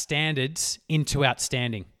our standards into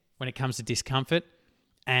outstanding when it comes to discomfort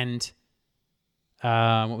and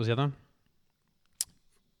what was the other one?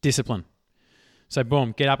 Discipline. So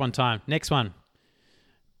boom, get up on time. Next one.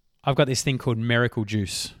 I've got this thing called Miracle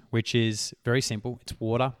Juice, which is very simple. It's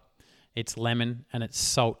water, it's lemon, and it's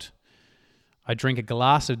salt. I drink a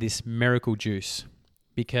glass of this Miracle Juice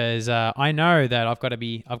because I know that I've got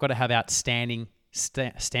to have outstanding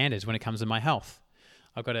standards when it comes to my health.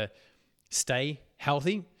 I've got to stay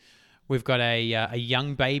healthy. We've got a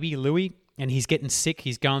young baby, Louis, and he's getting sick.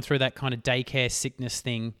 He's going through that kind of daycare sickness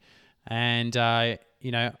thing, and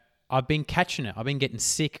I've been catching it. I've been getting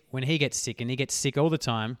sick when he gets sick, and he gets sick all the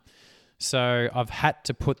time. So I've had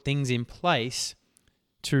to put things in place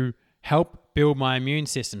to help build my immune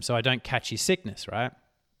system so I don't catch his sickness, right?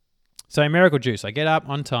 So Miracle Juice, I get up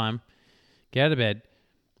on time, get out of bed,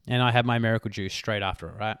 and I have my Miracle Juice straight after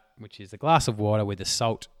it, right? Which is a glass of water with the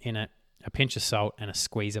salt in it, a pinch of salt, and a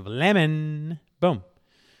squeeze of lemon. Boom.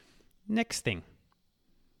 Next thing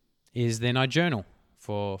is then I journal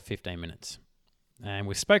for 15 minutes. And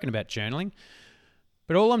we've spoken about journaling,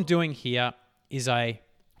 but all I'm doing here is I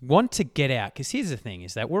want to get out, because here's the thing,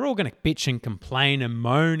 is that we're all going to bitch and complain and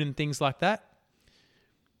moan and things like that.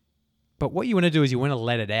 But what you want to do is you want to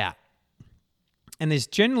let it out. And there's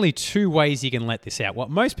generally two ways you can let this out. What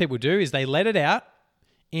most people do is they let it out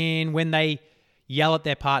when they yell at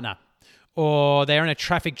their partner, or they're in a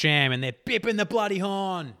traffic jam and they're bipping the bloody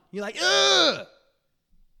horn. You're like, ugh,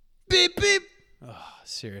 beep, beep. Oh,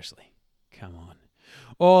 seriously, come on.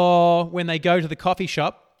 Or when they go to the coffee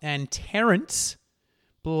shop and Terrence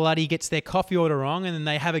bloody gets their coffee order wrong and then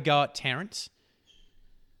they have a go at Terrence.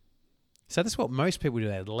 So that's what most people do.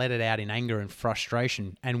 They let it out in anger and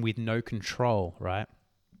frustration and with no control, right?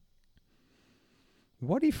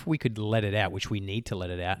 What if we could let it out, which we need to let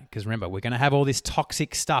it out? Because remember, we're going to have all this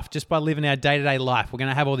toxic stuff just by living our day-to-day life. We're going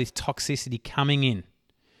to have all this toxicity coming in.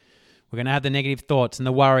 We're going to have the negative thoughts and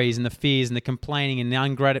the worries and the fears and the complaining and the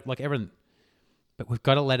ungratitude, like everything. But we've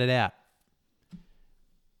got to let it out.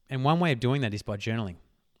 And one way of doing that is by journaling.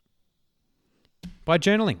 By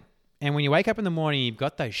journaling. And when you wake up in the morning, you've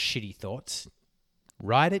got those shitty thoughts,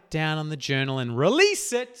 write it down on the journal and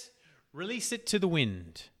release it. Release it to the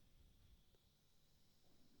wind.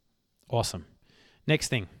 Awesome. Next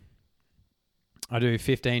thing, I do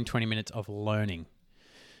 15, 20 minutes of learning.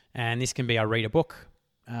 And this can be I read a book,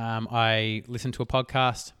 I listen to a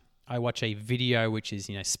podcast, I watch a video which is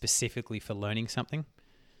specifically for learning something.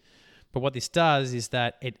 But what this does is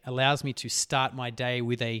that it allows me to start my day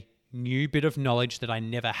with a new bit of knowledge that I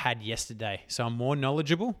never had yesterday. So I'm more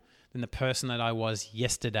knowledgeable than the person that I was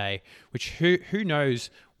yesterday, which who knows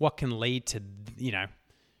what can lead to,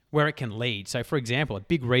 where it can lead. So for example, a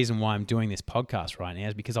big reason why I'm doing this podcast right now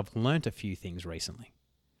is because I've learned a few things recently.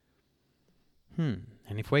 And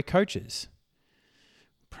if we're coaches,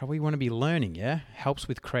 probably want to be learning, yeah? Helps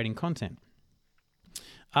with creating content.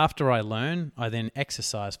 After I learn, I then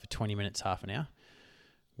exercise for 20 minutes, half an hour.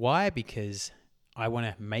 Why? Because I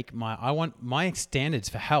want my standards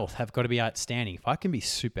for health have got to be outstanding. If I can be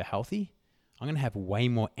super healthy, I'm going to have way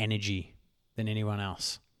more energy than anyone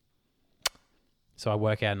else. So I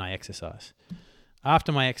work out and I exercise.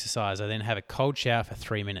 After my exercise, I then have a cold shower for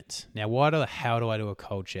 3 minutes. Now, how do I do a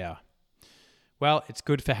cold shower? Well, it's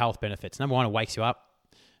good for health benefits. Number one, it wakes you up.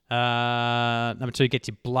 Number two, it gets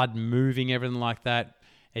your blood moving, everything like that.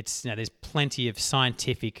 There's plenty of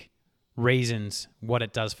scientific reasons what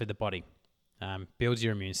it does for the body. Builds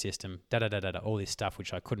your immune system, all this stuff,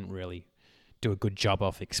 which I couldn't really do a good job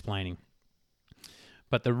of explaining.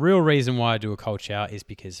 But the real reason why I do a cold shower is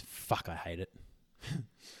because, I hate it.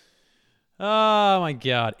 Oh my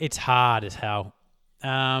God, it's hard as hell.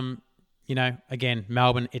 Again,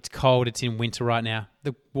 Melbourne, it's cold, it's in winter right now.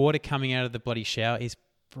 The water coming out of the bloody shower is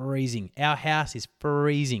freezing. Our house is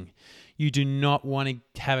freezing. You do not want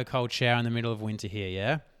to have a cold shower in the middle of winter here,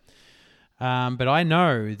 yeah? But I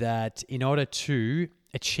know that in order to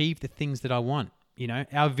achieve the things that I want,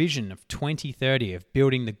 our vision of 2030 of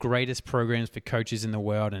building the greatest programs for coaches in the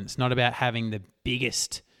world, and it's not about having the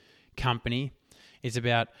biggest company, it's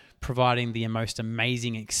about providing the most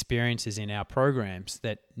amazing experiences in our programs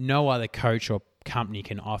that no other coach or company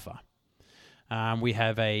can offer. We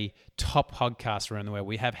have a top podcast around the world.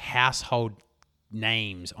 We have household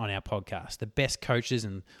names on our podcast, the best coaches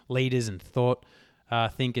and leaders and thought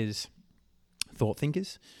leaders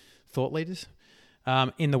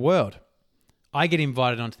in the world. I get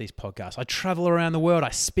invited onto these podcasts. I travel around the world.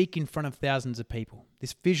 I speak in front of thousands of people.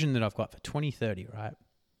 This vision that I've got for 2030, right?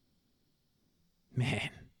 Man,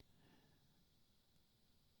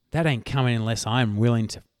 that ain't coming unless I'm willing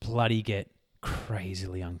to bloody get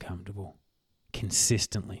crazily uncomfortable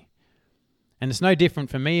consistently. And it's no different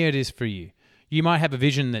for me, it is for you. You might have a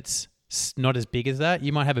vision that's not as big as that.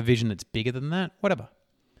 You might have a vision that's bigger than that, whatever.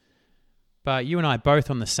 But you and I are both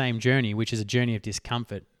on the same journey, which is a journey of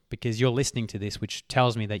discomfort, because you're listening to this, which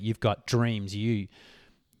tells me that you've got dreams. You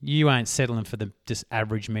aren't settling for the just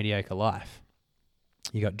average, mediocre life.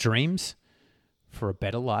 You got dreams for a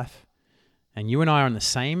better life. And you and I are on the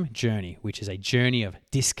same journey, which is a journey of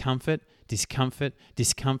discomfort, discomfort,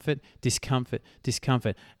 discomfort, discomfort,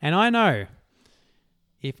 discomfort. And I know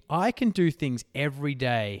if I can do things every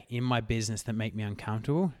day in my business that make me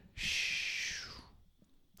uncomfortable,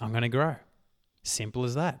 I'm going to grow. Simple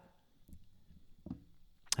as that.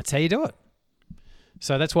 That's how you do it.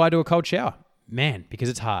 So that's why I do a cold shower. Man, because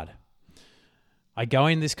it's hard. I go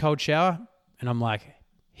in this cold shower and I'm like,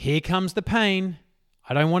 here comes the pain.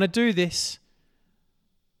 I don't want to do this.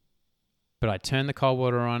 But I turn the cold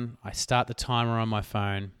water on, I start the timer on my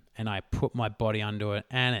phone, and I put my body under it,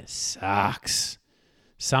 and it sucks.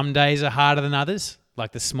 Some days are harder than others.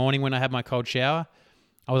 Like this morning when I had my cold shower,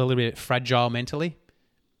 I was a little bit fragile mentally.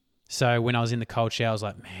 So when I was in the cold shower, I was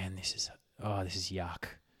like, man, this is yuck.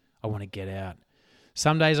 I want to get out.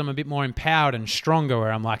 Some days I'm a bit more empowered and stronger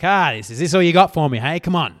where I'm like, is this all you got for me? Hey,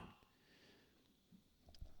 come on.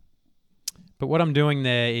 But what I'm doing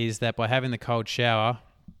there is that by having the cold shower,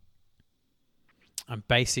 I'm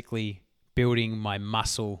basically building my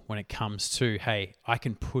muscle when it comes to, hey, I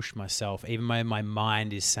can push myself, even though my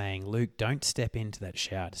mind is saying, Luke, don't step into that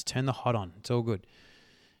shower. Just turn the hot on. It's all good.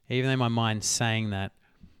 Even though my mind's saying that,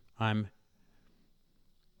 I'm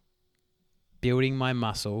building my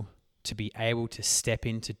muscle to be able to step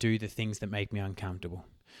in to do the things that make me uncomfortable.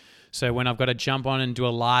 So when I've got to jump on and do a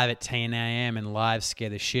live at 10 a.m. and live scare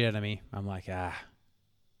the shit out of me, I'm like, I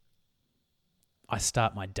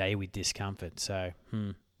start my day with discomfort. So,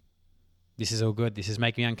 this is all good. This is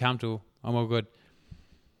making me uncomfortable. I'm all good.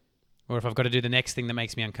 Or if I've got to do the next thing that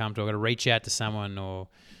makes me uncomfortable, I've got to reach out to someone or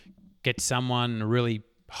get someone, a really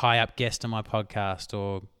high up guest on my podcast,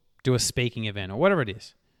 or do a speaking event or whatever it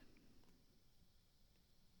is.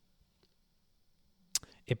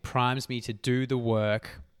 It primes me to do the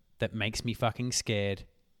work that makes me fucking scared,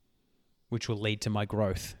 which will lead to my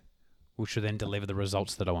growth, which will then deliver the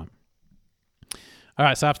results that I want. All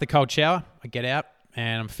right, so after the cold shower, I get out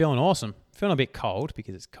and I'm feeling awesome. Feeling a bit cold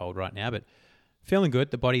because it's cold right now, but feeling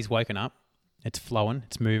good. The body's woken up. It's flowing.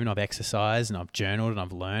 It's moving. I've exercised and I've journaled and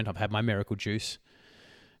I've learned. I've had my miracle juice.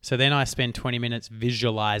 So then I spend 20 minutes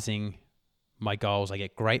visualizing my goals. I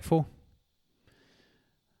get grateful.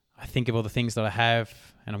 I think of all the things that I have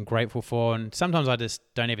and I'm grateful for. And sometimes I just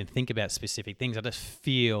don't even think about specific things. I just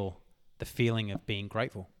feel the feeling of being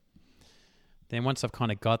grateful. Then once I've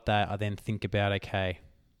kind of got that, I then think about, okay,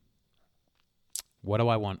 what do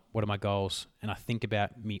I want? What are my goals? And I think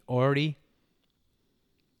about me already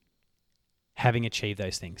having achieved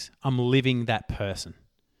those things. I'm living that person.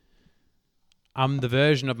 I'm the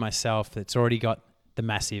version of myself that's already got the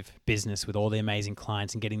massive business with all the amazing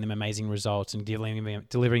clients and getting them amazing results and delivering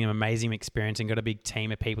them amazing experience, and got a big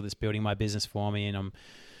team of people that's building my business for me. And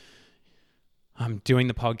I'm doing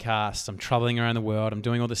the podcast. I'm traveling around the world. I'm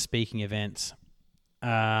doing all the speaking events.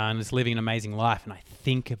 And just living an amazing life. And I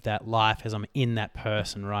think of that life as I'm in that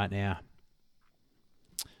person right now.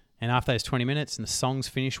 And after those 20 minutes and the song's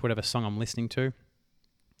finished, whatever song I'm listening to,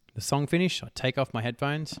 the song finished, I take off my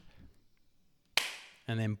headphones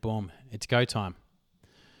and then boom, it's go time.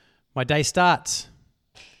 My day starts.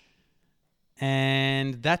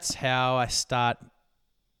 And that's how I start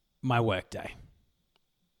my work day.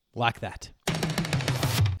 Like that.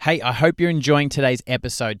 Hey, I hope you're enjoying today's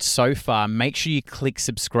episode so far. Make sure you click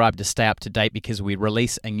subscribe to stay up to date because we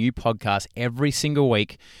release a new podcast every single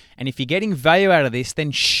week. And if you're getting value out of this, then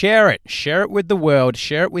share it. Share it with the world.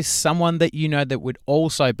 Share it with someone that you know that would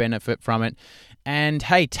also benefit from it. And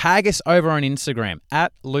hey, tag us over on Instagram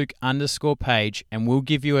at Luke_Page and we'll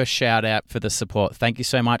give you a shout out for the support. Thank you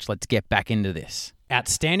so much. Let's get back into this.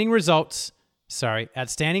 Outstanding standards,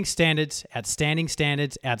 outstanding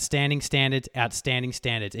standards, outstanding standards, outstanding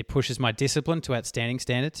standards. It pushes my discipline to outstanding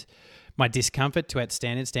standards, my discomfort to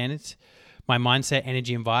outstanding standards, my mindset,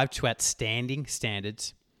 energy, and vibe to outstanding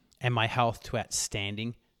standards, and my health to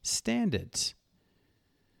outstanding standards.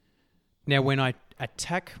 Now, when I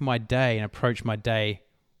attack my day and approach my day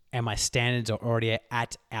and my standards are already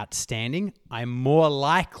at outstanding, I'm more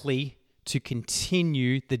likely to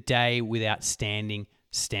continue the day with outstanding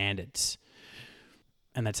standards.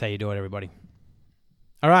 And that's how you do it, everybody.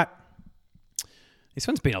 All right. This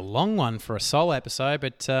one's been a long one for a solo episode,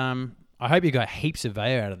 but I hope you got heaps of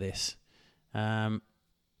value out of this.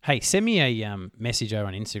 Hey, send me a message over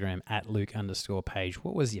on Instagram at Luke_Page.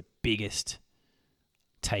 What was your biggest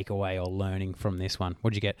takeaway or learning from this one?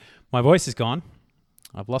 What'd you get? My voice is gone.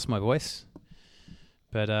 I've lost my voice,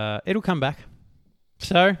 but it'll come back.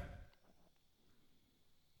 So,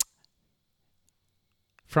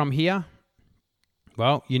 from here,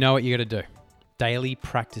 well, you know what you got to do. Daily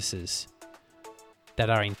practices that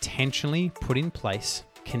are intentionally put in place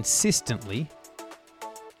consistently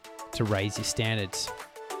to raise your standards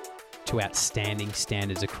to outstanding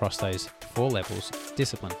standards across those 4 levels: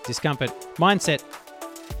 discipline, discomfort, mindset,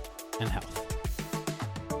 and health.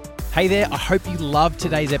 Hey there, I hope you loved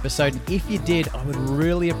today's episode. And if you did, I would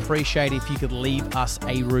really appreciate if you could leave us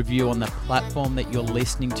a review on the platform that you're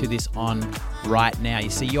listening to this on right now. You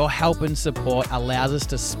see, your help and support allows us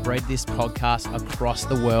to spread this podcast across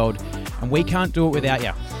the world, and we can't do it without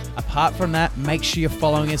you. Apart from that, make sure you're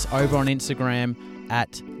following us over on Instagram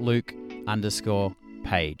at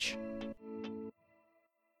Luke_Page.